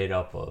dream is made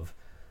up of.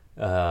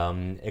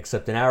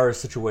 Except in our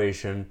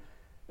situation,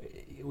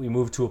 we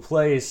move to a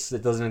place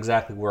that doesn't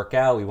exactly work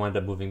out. We wind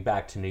up moving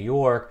back to New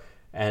York,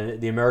 and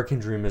the American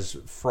dream is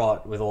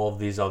fraught with all of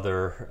these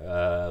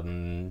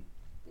other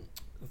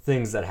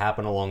things that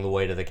happen along the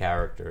way to the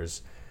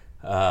characters.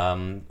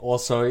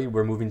 Also,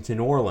 we're moving to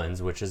New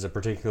Orleans, which is a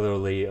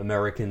particularly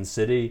American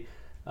city.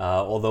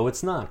 although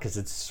it's not, because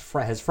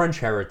has French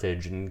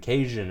heritage and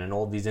Cajun and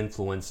all these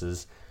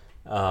influences.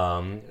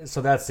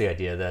 So that's the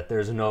idea, that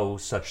there's no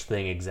such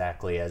thing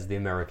exactly as the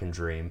American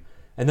dream.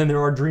 And then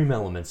there are dream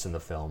elements in the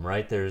film,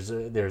 right?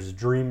 There's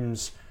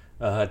dreams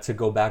to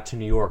go back to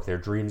New York. There are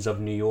dreams of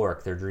New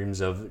York. There are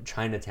dreams of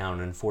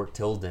Chinatown and Fort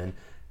Tilden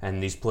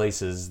and these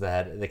places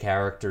that the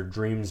character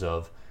dreams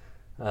of.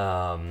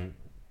 And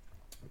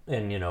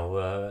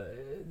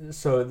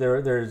so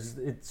there's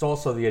it's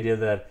also the idea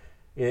that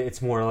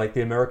it's more like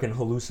the American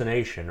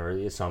hallucination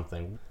or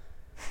something.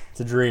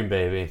 It's a dream,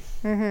 baby.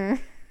 Mm-hmm.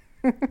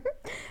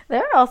 There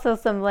are also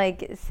some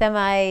like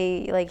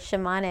semi like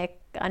shamanic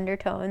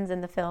undertones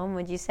in the film.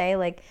 Would you say?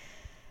 Like,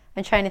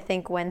 I'm trying to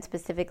think when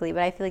specifically,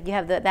 but I feel like you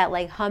have that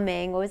like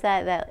humming. What was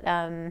that?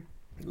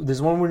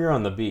 There's one when you're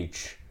on the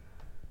beach.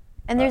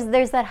 And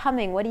there's that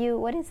humming. What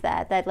is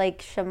that? That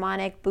like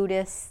shamanic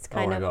Buddhist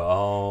kind of.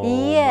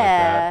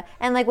 Yeah. Like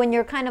and like when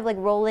you're kind of like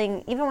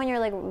rolling, even when you're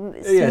like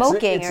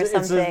smoking or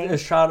something. It's a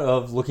shot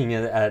of looking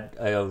at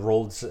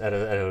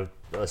a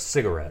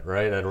cigarette,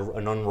 right? At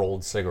an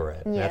unrolled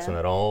cigarette. Yeah. That's when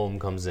that om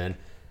comes in,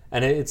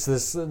 and it's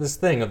this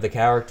thing of the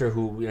character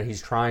who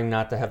he's trying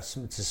not to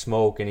to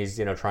smoke, and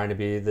he's trying to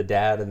be the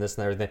dad and this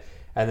and everything,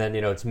 and then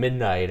it's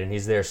midnight and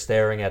he's there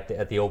staring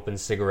at the open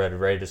cigarette,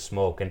 ready to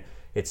smoke, and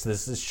it's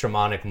this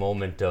shamanic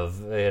moment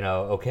of,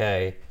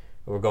 okay,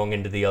 we're going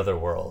into the other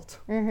world.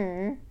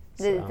 Mm-hmm.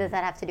 So. Does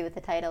that have to do with the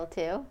title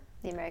too,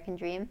 The American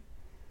Dream?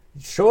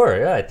 Sure,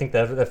 yeah, I think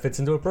that fits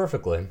into it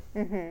perfectly.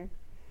 Mm-hmm.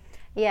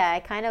 Yeah,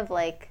 I kind of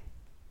like,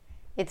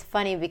 it's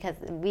funny because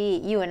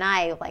you and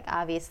I like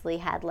obviously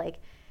had like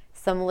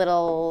some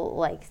little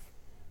like,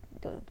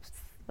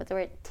 what's the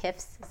word,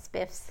 tiffs,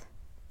 spiffs?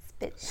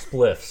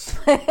 Spliffs.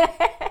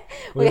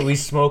 We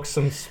smoked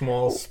some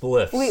small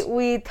spliffs.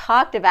 We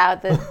talked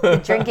about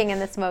the drinking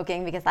and the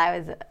smoking because I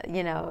was,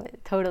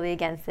 totally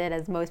against it,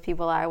 as most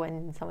people are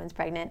when someone's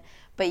pregnant.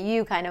 But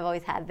you kind of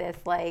always had this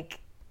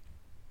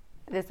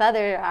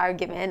other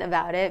argument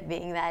about it,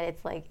 being that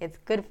it's like it's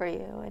good for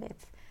you and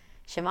it's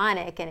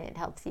shamanic and it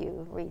helps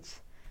you reach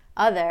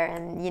other.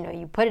 And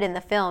you put it in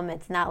the film.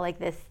 It's not like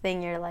this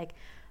thing you're like,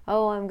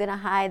 oh, I'm gonna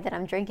hide that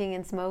I'm drinking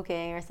and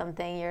smoking or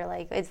something. You're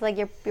like, it's like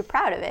you're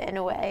proud of it in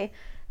a way.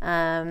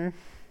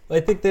 I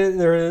think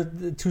there are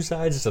two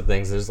sides to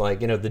things. There's like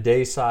the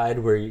day side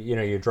where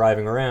you're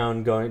driving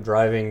around,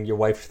 driving your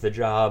wife to the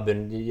job,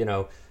 and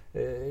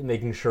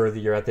making sure that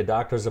you're at the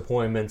doctor's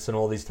appointments and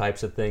all these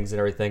types of things and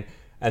everything.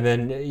 And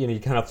then you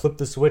kind of flip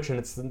the switch and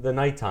it's the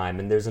nighttime,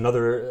 and there's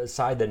another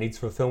side that needs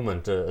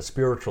fulfillment, a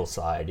spiritual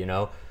side.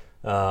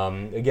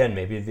 Again,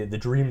 maybe the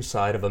dream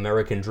side of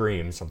American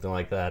Dream, something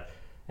like that.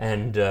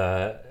 And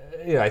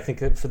I think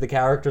that for the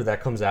character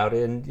that comes out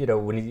in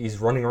when he's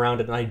running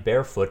around at night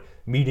barefoot,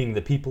 meeting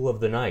the people of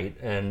the night,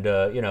 and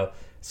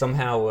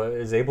somehow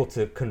is able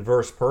to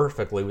converse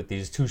perfectly with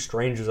these two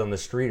strangers on the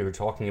street who are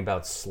talking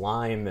about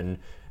slime and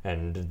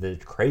the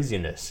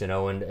craziness,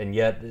 and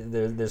yet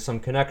there's some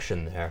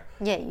connection there.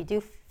 Yeah, you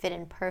do fit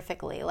in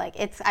perfectly. Like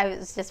I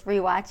was just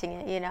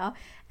rewatching it,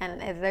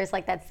 and there's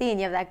like that scene.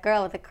 You have that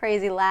girl with a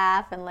crazy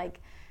laugh, and like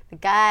the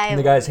guy. And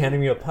the guy's handing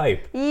me a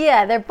pipe.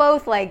 Yeah, they're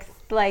both like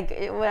I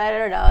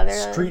don't know.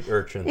 They're street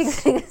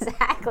urchins.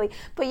 Exactly.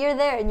 But you're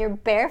there and you're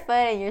barefoot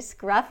and you're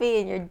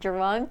scruffy and you're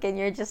drunk and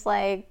you're just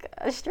like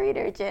a street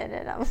urchin.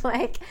 And I'm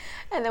like,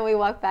 and then we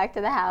walk back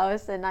to the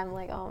house and I'm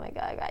like, oh my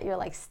God, you're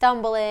like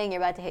stumbling.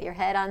 You're about to hit your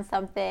head on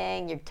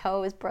something. Your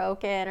toe is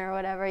broken or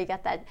whatever.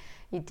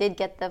 You did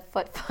get the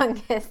foot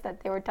fungus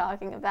that they were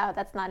talking about.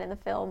 That's not in the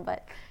film,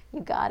 but you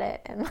got it.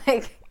 And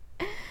like...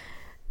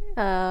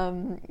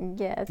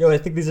 yes. I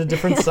think these are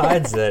different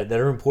sides that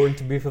are important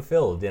to be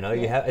fulfilled.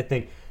 I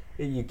think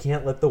you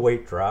can't let the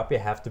weight drop. You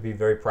have to be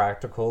very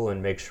practical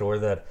and make sure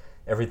that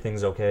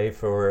everything's okay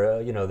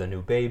for the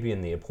new baby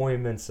and the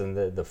appointments and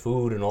the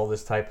food and all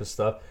this type of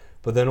stuff.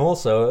 But then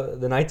also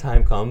the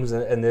nighttime comes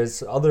and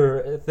there's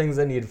other things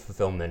that need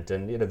fulfillment,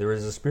 and there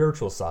is a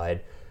spiritual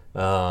side,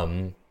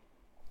 and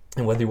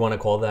whether you want to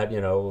call that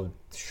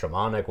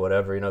shamanic,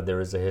 whatever, there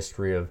is a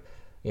history of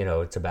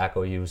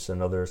tobacco use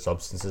and other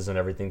substances and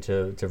everything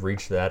to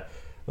reach that.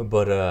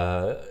 But,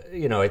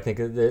 I think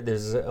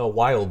there's a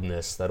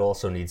wildness that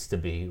also needs to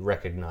be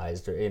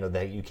recognized,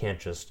 that you can't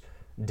just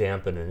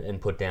dampen and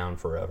put down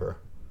forever.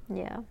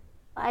 Yeah.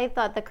 I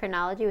thought the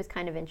chronology was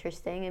kind of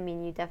interesting. I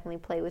mean, you definitely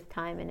play with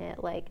time in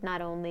it, like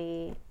not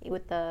only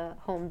with the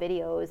home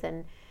videos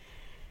and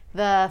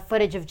the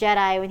footage of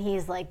Jedi when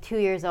he's like 2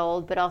 years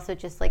old, but also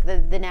just like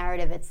the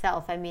narrative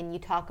itself. I mean, you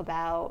talk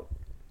about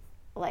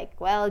like,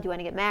 well, do you want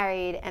to get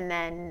married? And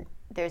then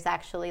there's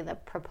actually the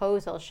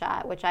proposal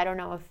shot, which I don't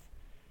know if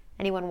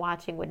anyone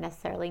watching would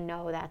necessarily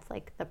know that's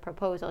like the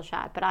proposal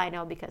shot, but I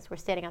know because we're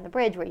standing on the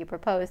bridge where you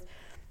proposed,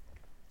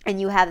 and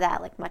you have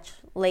that like much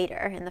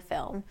later in the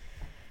film.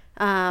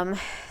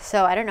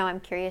 So I don't know, I'm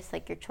curious,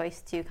 like your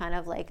choice to kind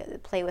of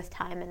like play with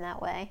time in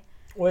that way.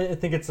 Well, I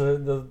think it's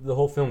the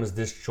whole film is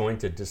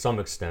disjointed to some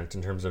extent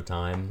in terms of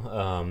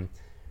time.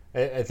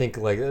 I think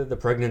like the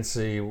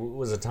pregnancy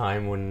was a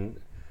time when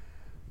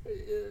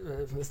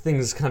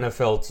things kind of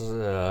felt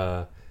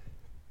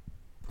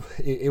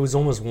it was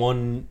almost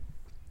one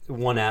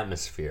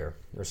atmosphere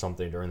or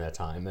something during that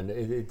time, and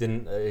it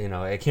didn't.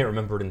 I can't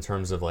remember it in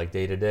terms of like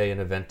day to day, an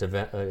event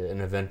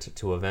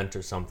to event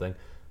or something,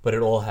 but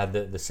it all had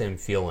the same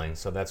feeling.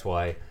 So that's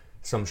why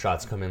some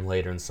shots come in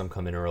later and some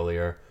come in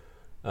earlier.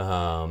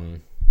 But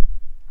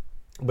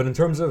in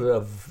terms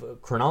of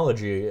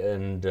chronology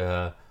and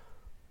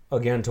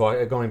again,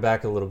 going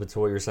back a little bit to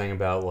what you were saying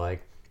about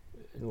like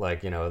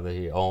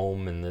the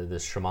Om and the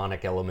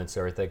shamanic elements,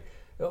 everything.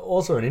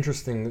 Also, an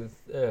interesting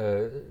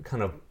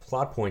kind of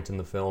plot point in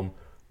the film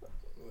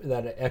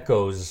that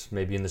echoes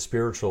maybe in the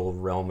spiritual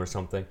realm or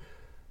something.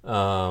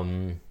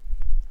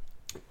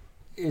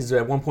 Is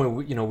at one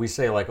point we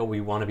say like, oh,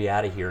 we want to be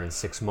out of here in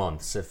 6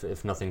 months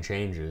if nothing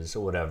changes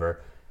or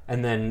whatever,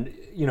 and then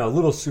a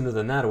little sooner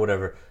than that or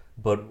whatever.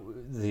 But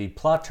the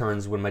plot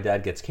turns when my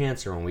dad gets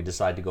cancer and we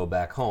decide to go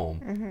back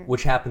home,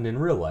 which happened in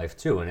real life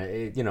too, and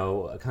it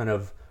kind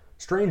of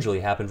strangely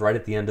happened right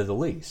at the end of the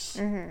lease.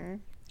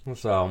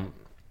 So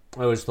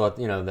I always thought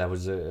that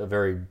was a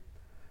very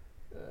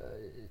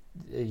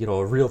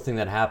a real thing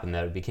that happened,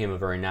 that it became a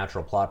very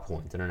natural plot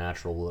point and a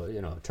natural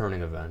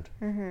turning event.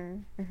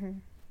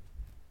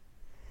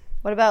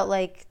 What about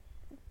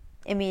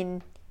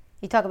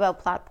you talk about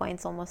plot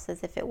points almost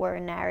as if it were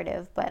a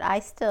narrative, but I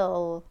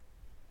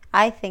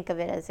think of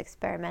it as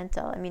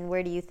experimental. I mean,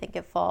 where do you think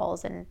it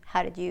falls, and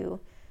how did you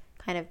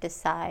kind of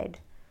decide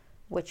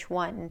which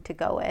one to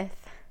go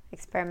with,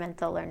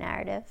 experimental or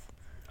narrative?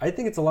 I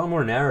think it's a lot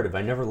more narrative.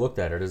 I never looked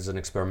at it as an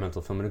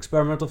experimental film. An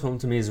experimental film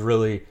to me is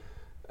really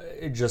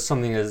just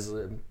something as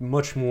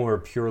much more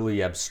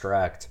purely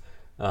abstract.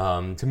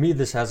 To me,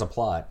 this has a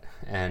plot,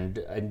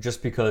 and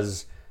just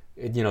because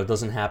it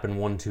doesn't happen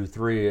 1, 2,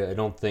 3, I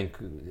don't think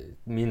it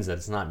means that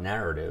it's not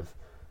narrative.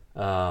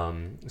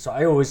 So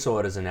I always saw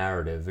it as a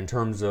narrative. In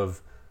terms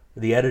of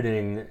the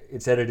editing,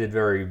 it's edited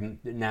very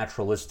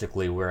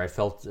naturalistically, where I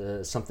felt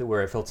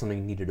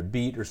something needed a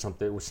beat or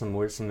something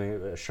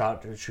a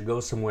shot should go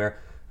somewhere,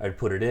 I'd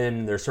put it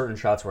in. There's certain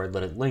shots where I'd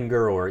let it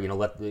linger, or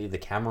let the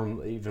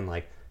camera even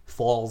like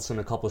falls in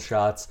a couple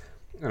shots,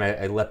 and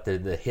I let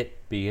the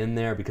hit be in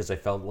there because I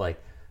felt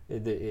like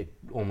it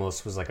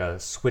almost was like a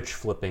switch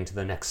flipping to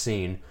the next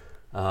scene.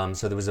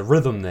 So there was a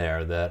rhythm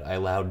there that I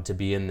allowed to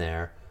be in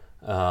there.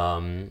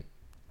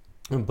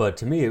 But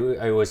to me,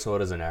 I always saw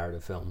it as a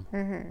narrative film.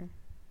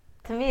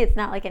 To me, it's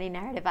not like any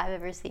narrative I've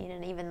ever seen,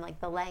 and even like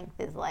the length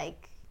is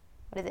like,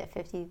 what is it,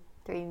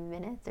 53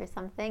 minutes or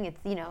something? It's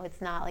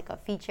it's not like a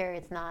feature.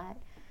 It's not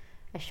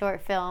a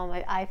short film.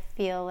 I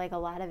feel like a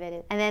lot of it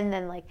is, and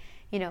then like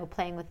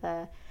playing with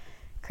the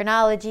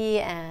chronology,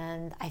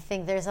 and I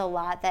think there's a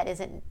lot that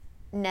isn't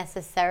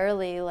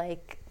necessarily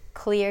like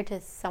clear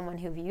to someone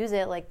who views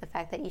it, like the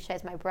fact that Isha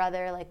is my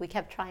brother. Like we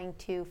kept trying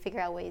to figure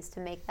out ways to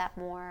make that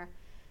more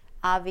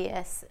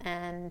obvious,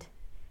 and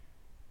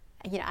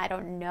I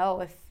don't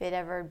know if it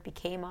ever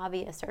became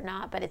obvious or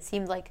not, but it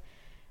seemed like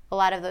a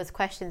lot of those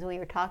questions when we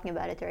were talking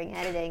about it during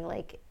editing,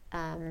 like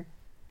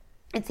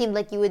it seemed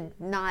like you would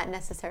not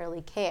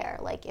necessarily care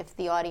like if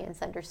the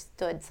audience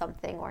understood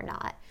something or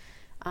not,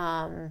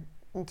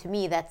 and to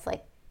me that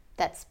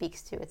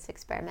speaks to its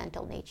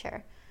experimental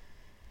nature.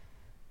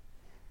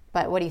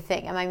 But what do you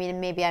think? I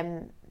mean, maybe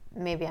I'm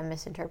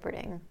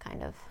misinterpreting,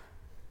 kind of.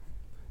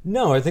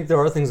 No, I think there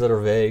are things that are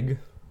vague,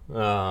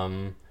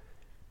 and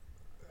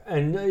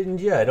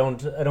yeah, I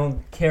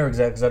don't care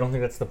exactly, because I don't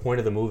think that's the point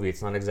of the movie.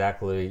 It's not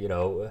exactly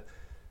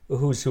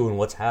who's who and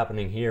what's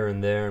happening here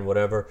and there and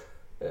whatever.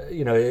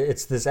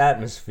 It's this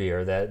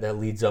atmosphere that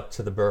leads up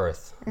to the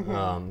birth.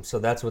 So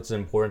that's what's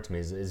important to me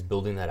is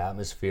building that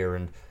atmosphere.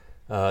 And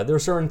there are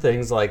certain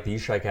things like the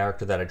Ishai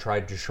character that I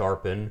tried to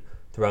sharpen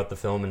throughout the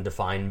film and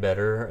define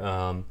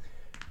better,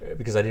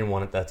 because I didn't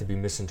want that to be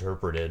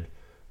misinterpreted.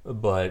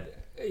 But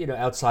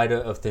outside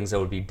of things that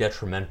would be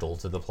detrimental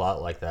to the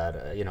plot like that,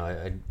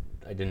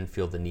 I didn't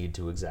feel the need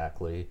to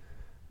exactly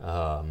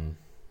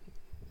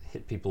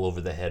hit people over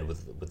the head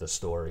with a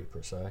story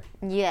per se.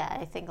 Yeah,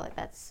 I think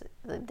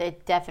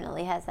it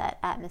definitely has that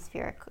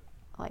atmospheric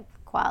like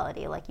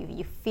quality. Like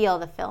you feel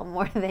the film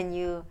more than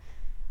you.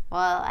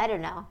 Well, I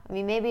don't know. I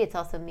mean, maybe it's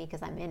also me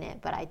because I'm in it,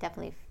 but I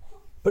definitely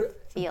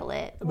feel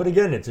it. But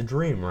again, it's a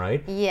dream,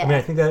 right? Yeah. I mean,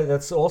 I think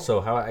that's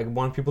also how I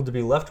want people to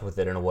be left with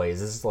it in a way. Is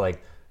this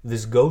like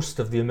this ghost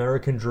of the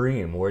American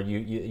dream, where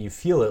you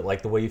feel it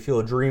like the way you feel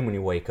a dream when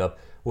you wake up,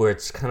 where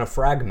it's kind of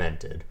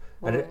fragmented,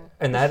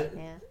 and that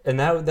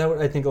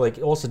I think, like,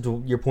 also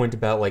to your point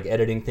about like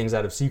editing things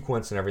out of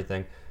sequence and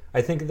everything,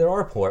 I think there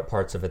are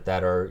parts of it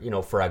that are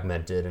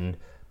fragmented and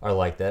are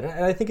like that,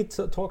 and I think it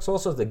talks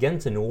also again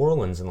to New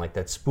Orleans and like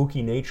that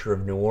spooky nature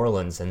of New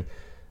Orleans and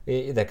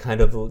that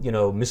kind of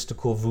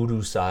mystical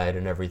voodoo side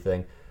and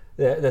everything,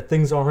 that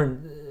things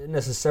aren't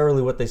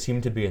necessarily what they seem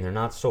to be, and they're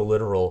not so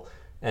literal.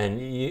 And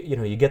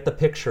you get the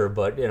picture,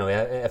 but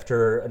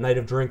after a night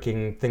of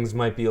drinking, things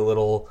might be a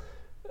little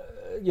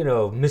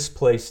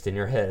misplaced in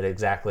your head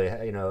exactly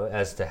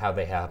as to how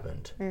they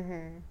happened.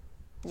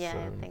 Yeah, so,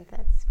 I think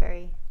that's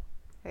very,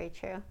 very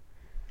true.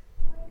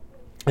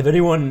 If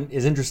anyone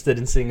is interested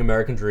in seeing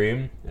American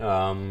Dream,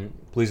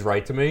 please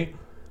write to me.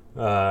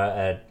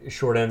 at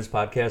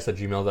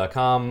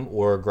shortendspodcast@gmail.com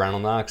or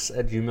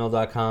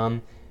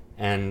groundknocks@gmail.com,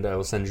 and I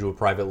will send you a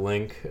private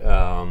link.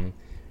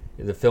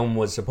 The film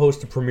was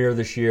supposed to premiere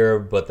this year,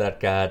 but that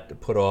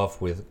got put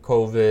off with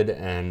COVID,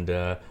 and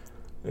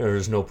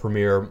there's no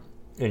premiere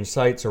in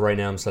sight. So right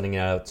now I'm sending it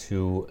out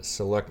to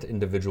select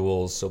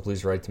individuals. So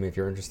please write to me if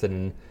you're interested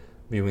in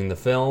viewing the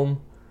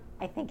film.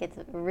 I think it's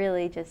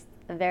really just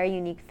a very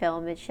unique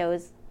film. It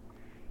shows,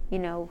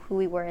 who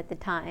we were at the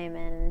time,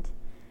 and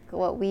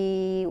what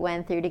we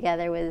went through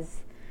together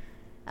was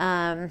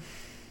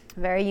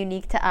very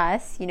unique to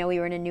us. We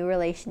were in a new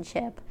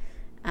relationship,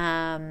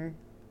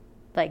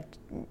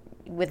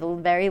 with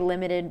very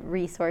limited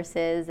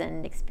resources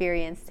and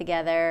experience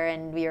together,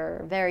 and we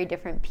were very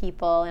different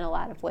people in a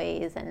lot of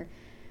ways, and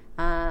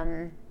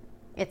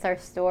it's our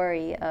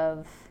story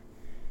of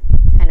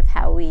kind of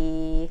how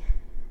we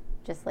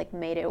just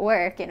made it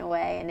work in a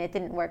way, and it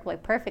didn't work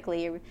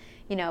perfectly.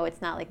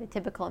 It's not the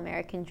typical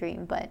American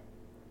dream, but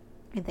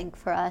I think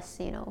for us,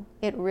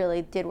 it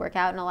really did work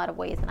out in a lot of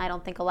ways, and I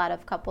don't think a lot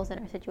of couples in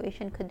our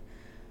situation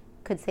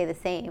could say the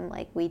same.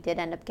 We did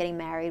end up getting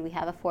married. We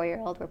have a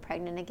 4-year-old. We're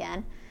pregnant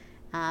again,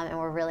 and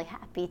we're really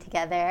happy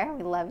together.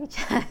 We love each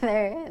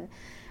other,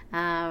 and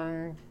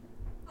I'm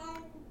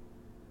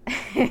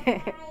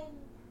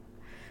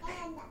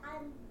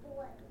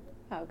bored.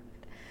 Oh, good.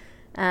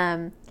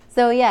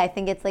 So yeah, I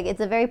think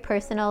it's a very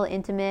personal,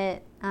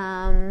 intimate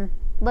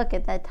look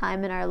at that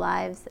time in our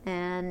lives,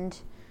 and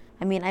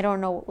I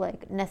don't know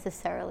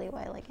necessarily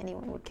why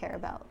anyone would care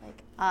about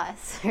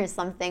us or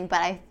something,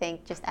 but I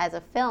think just as a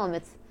film,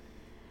 it's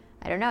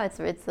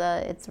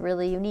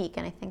really unique,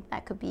 and I think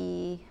that could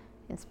be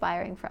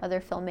inspiring for other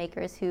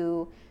filmmakers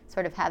who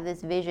sort of have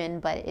this vision,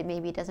 but it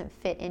maybe doesn't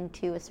fit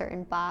into a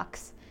certain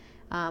box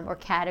or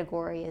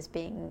category as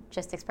being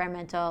just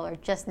experimental or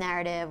just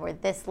narrative or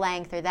this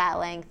length or that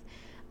length.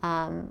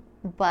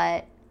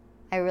 But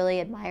I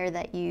really admire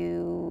that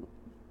you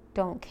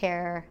don't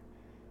care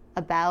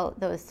about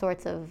those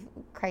sorts of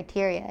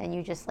criteria, and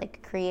you just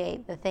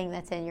create the thing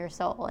that's in your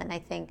soul. And I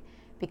think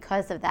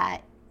because of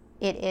that,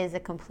 it is a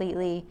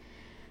completely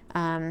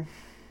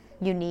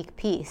unique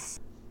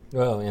piece.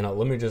 Well,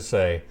 let me just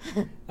say,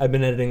 I've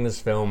been editing this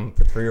film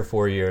for 3 or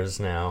 4 years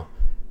now,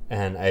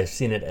 and I've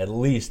seen it at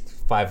least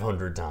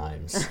 500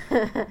 times.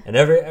 And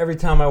every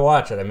time I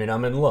watch it,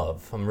 I'm in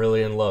love. I'm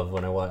really in love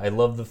when I watch. I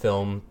love the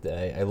film.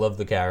 I love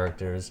the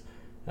characters.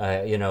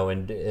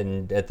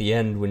 And at the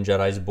end when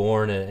Jedi's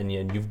born and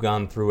you've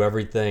gone through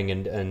everything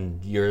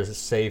and you're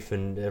safe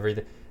and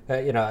everything,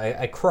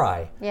 I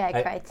cry. Yeah,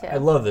 I cry too. I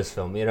love this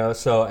film,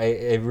 so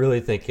I really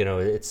think,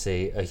 it's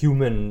a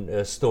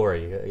human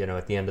story,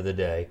 at the end of the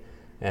day.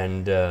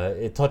 And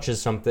it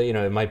touches something,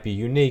 it might be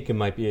unique, it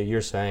might be,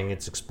 you're saying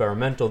it's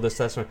experimental,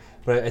 that's one,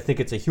 but I think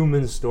it's a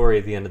human story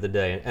at the end of the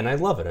day. And I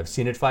love it. I've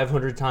seen it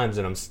 500 times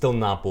and I'm still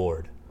not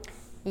bored.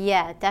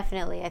 Yeah,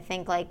 definitely. I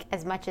think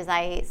as much as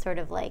I sort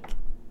of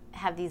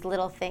have these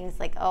little things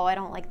I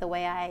don't like the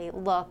way I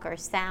look or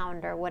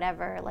sound or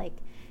whatever,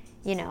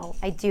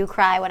 I do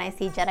cry when I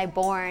see Jedi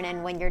born,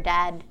 and when your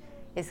dad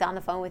is on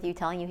the phone with you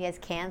telling you he has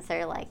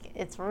cancer,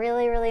 it's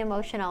really, really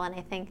emotional. And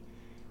I think,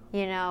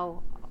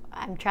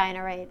 I'm trying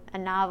to write a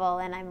novel,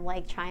 and I'm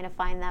trying to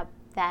find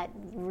that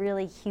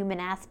really human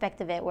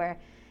aspect of it where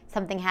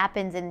something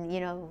happens and,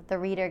 the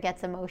reader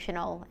gets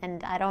emotional,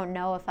 and I don't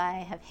know if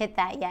I have hit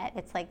that yet.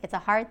 It's a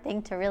hard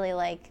thing to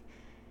really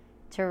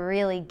to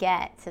really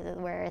get to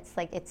where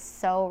it's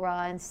so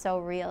raw and so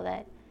real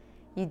that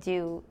you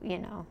do,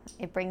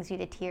 it brings you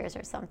to tears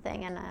or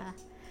something. And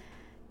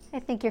I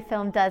think your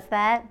film does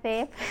that,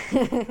 babe.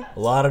 A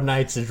lot of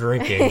nights of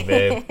drinking,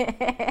 babe.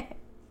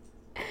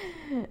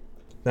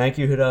 Thank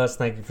you, Hadas.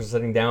 Thank you for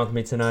sitting down with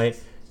me tonight.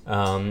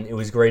 It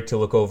was great to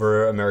look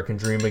over American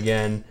Dream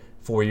again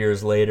 4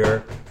 years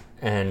later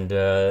and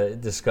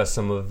discuss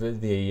some of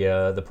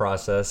the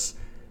process.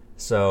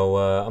 So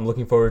I'm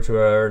looking forward to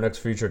our next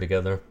future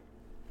together.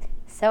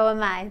 So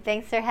am I.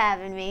 Thanks for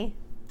having me.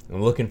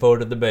 I'm looking forward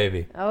to the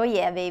baby. Oh,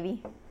 yeah,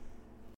 baby.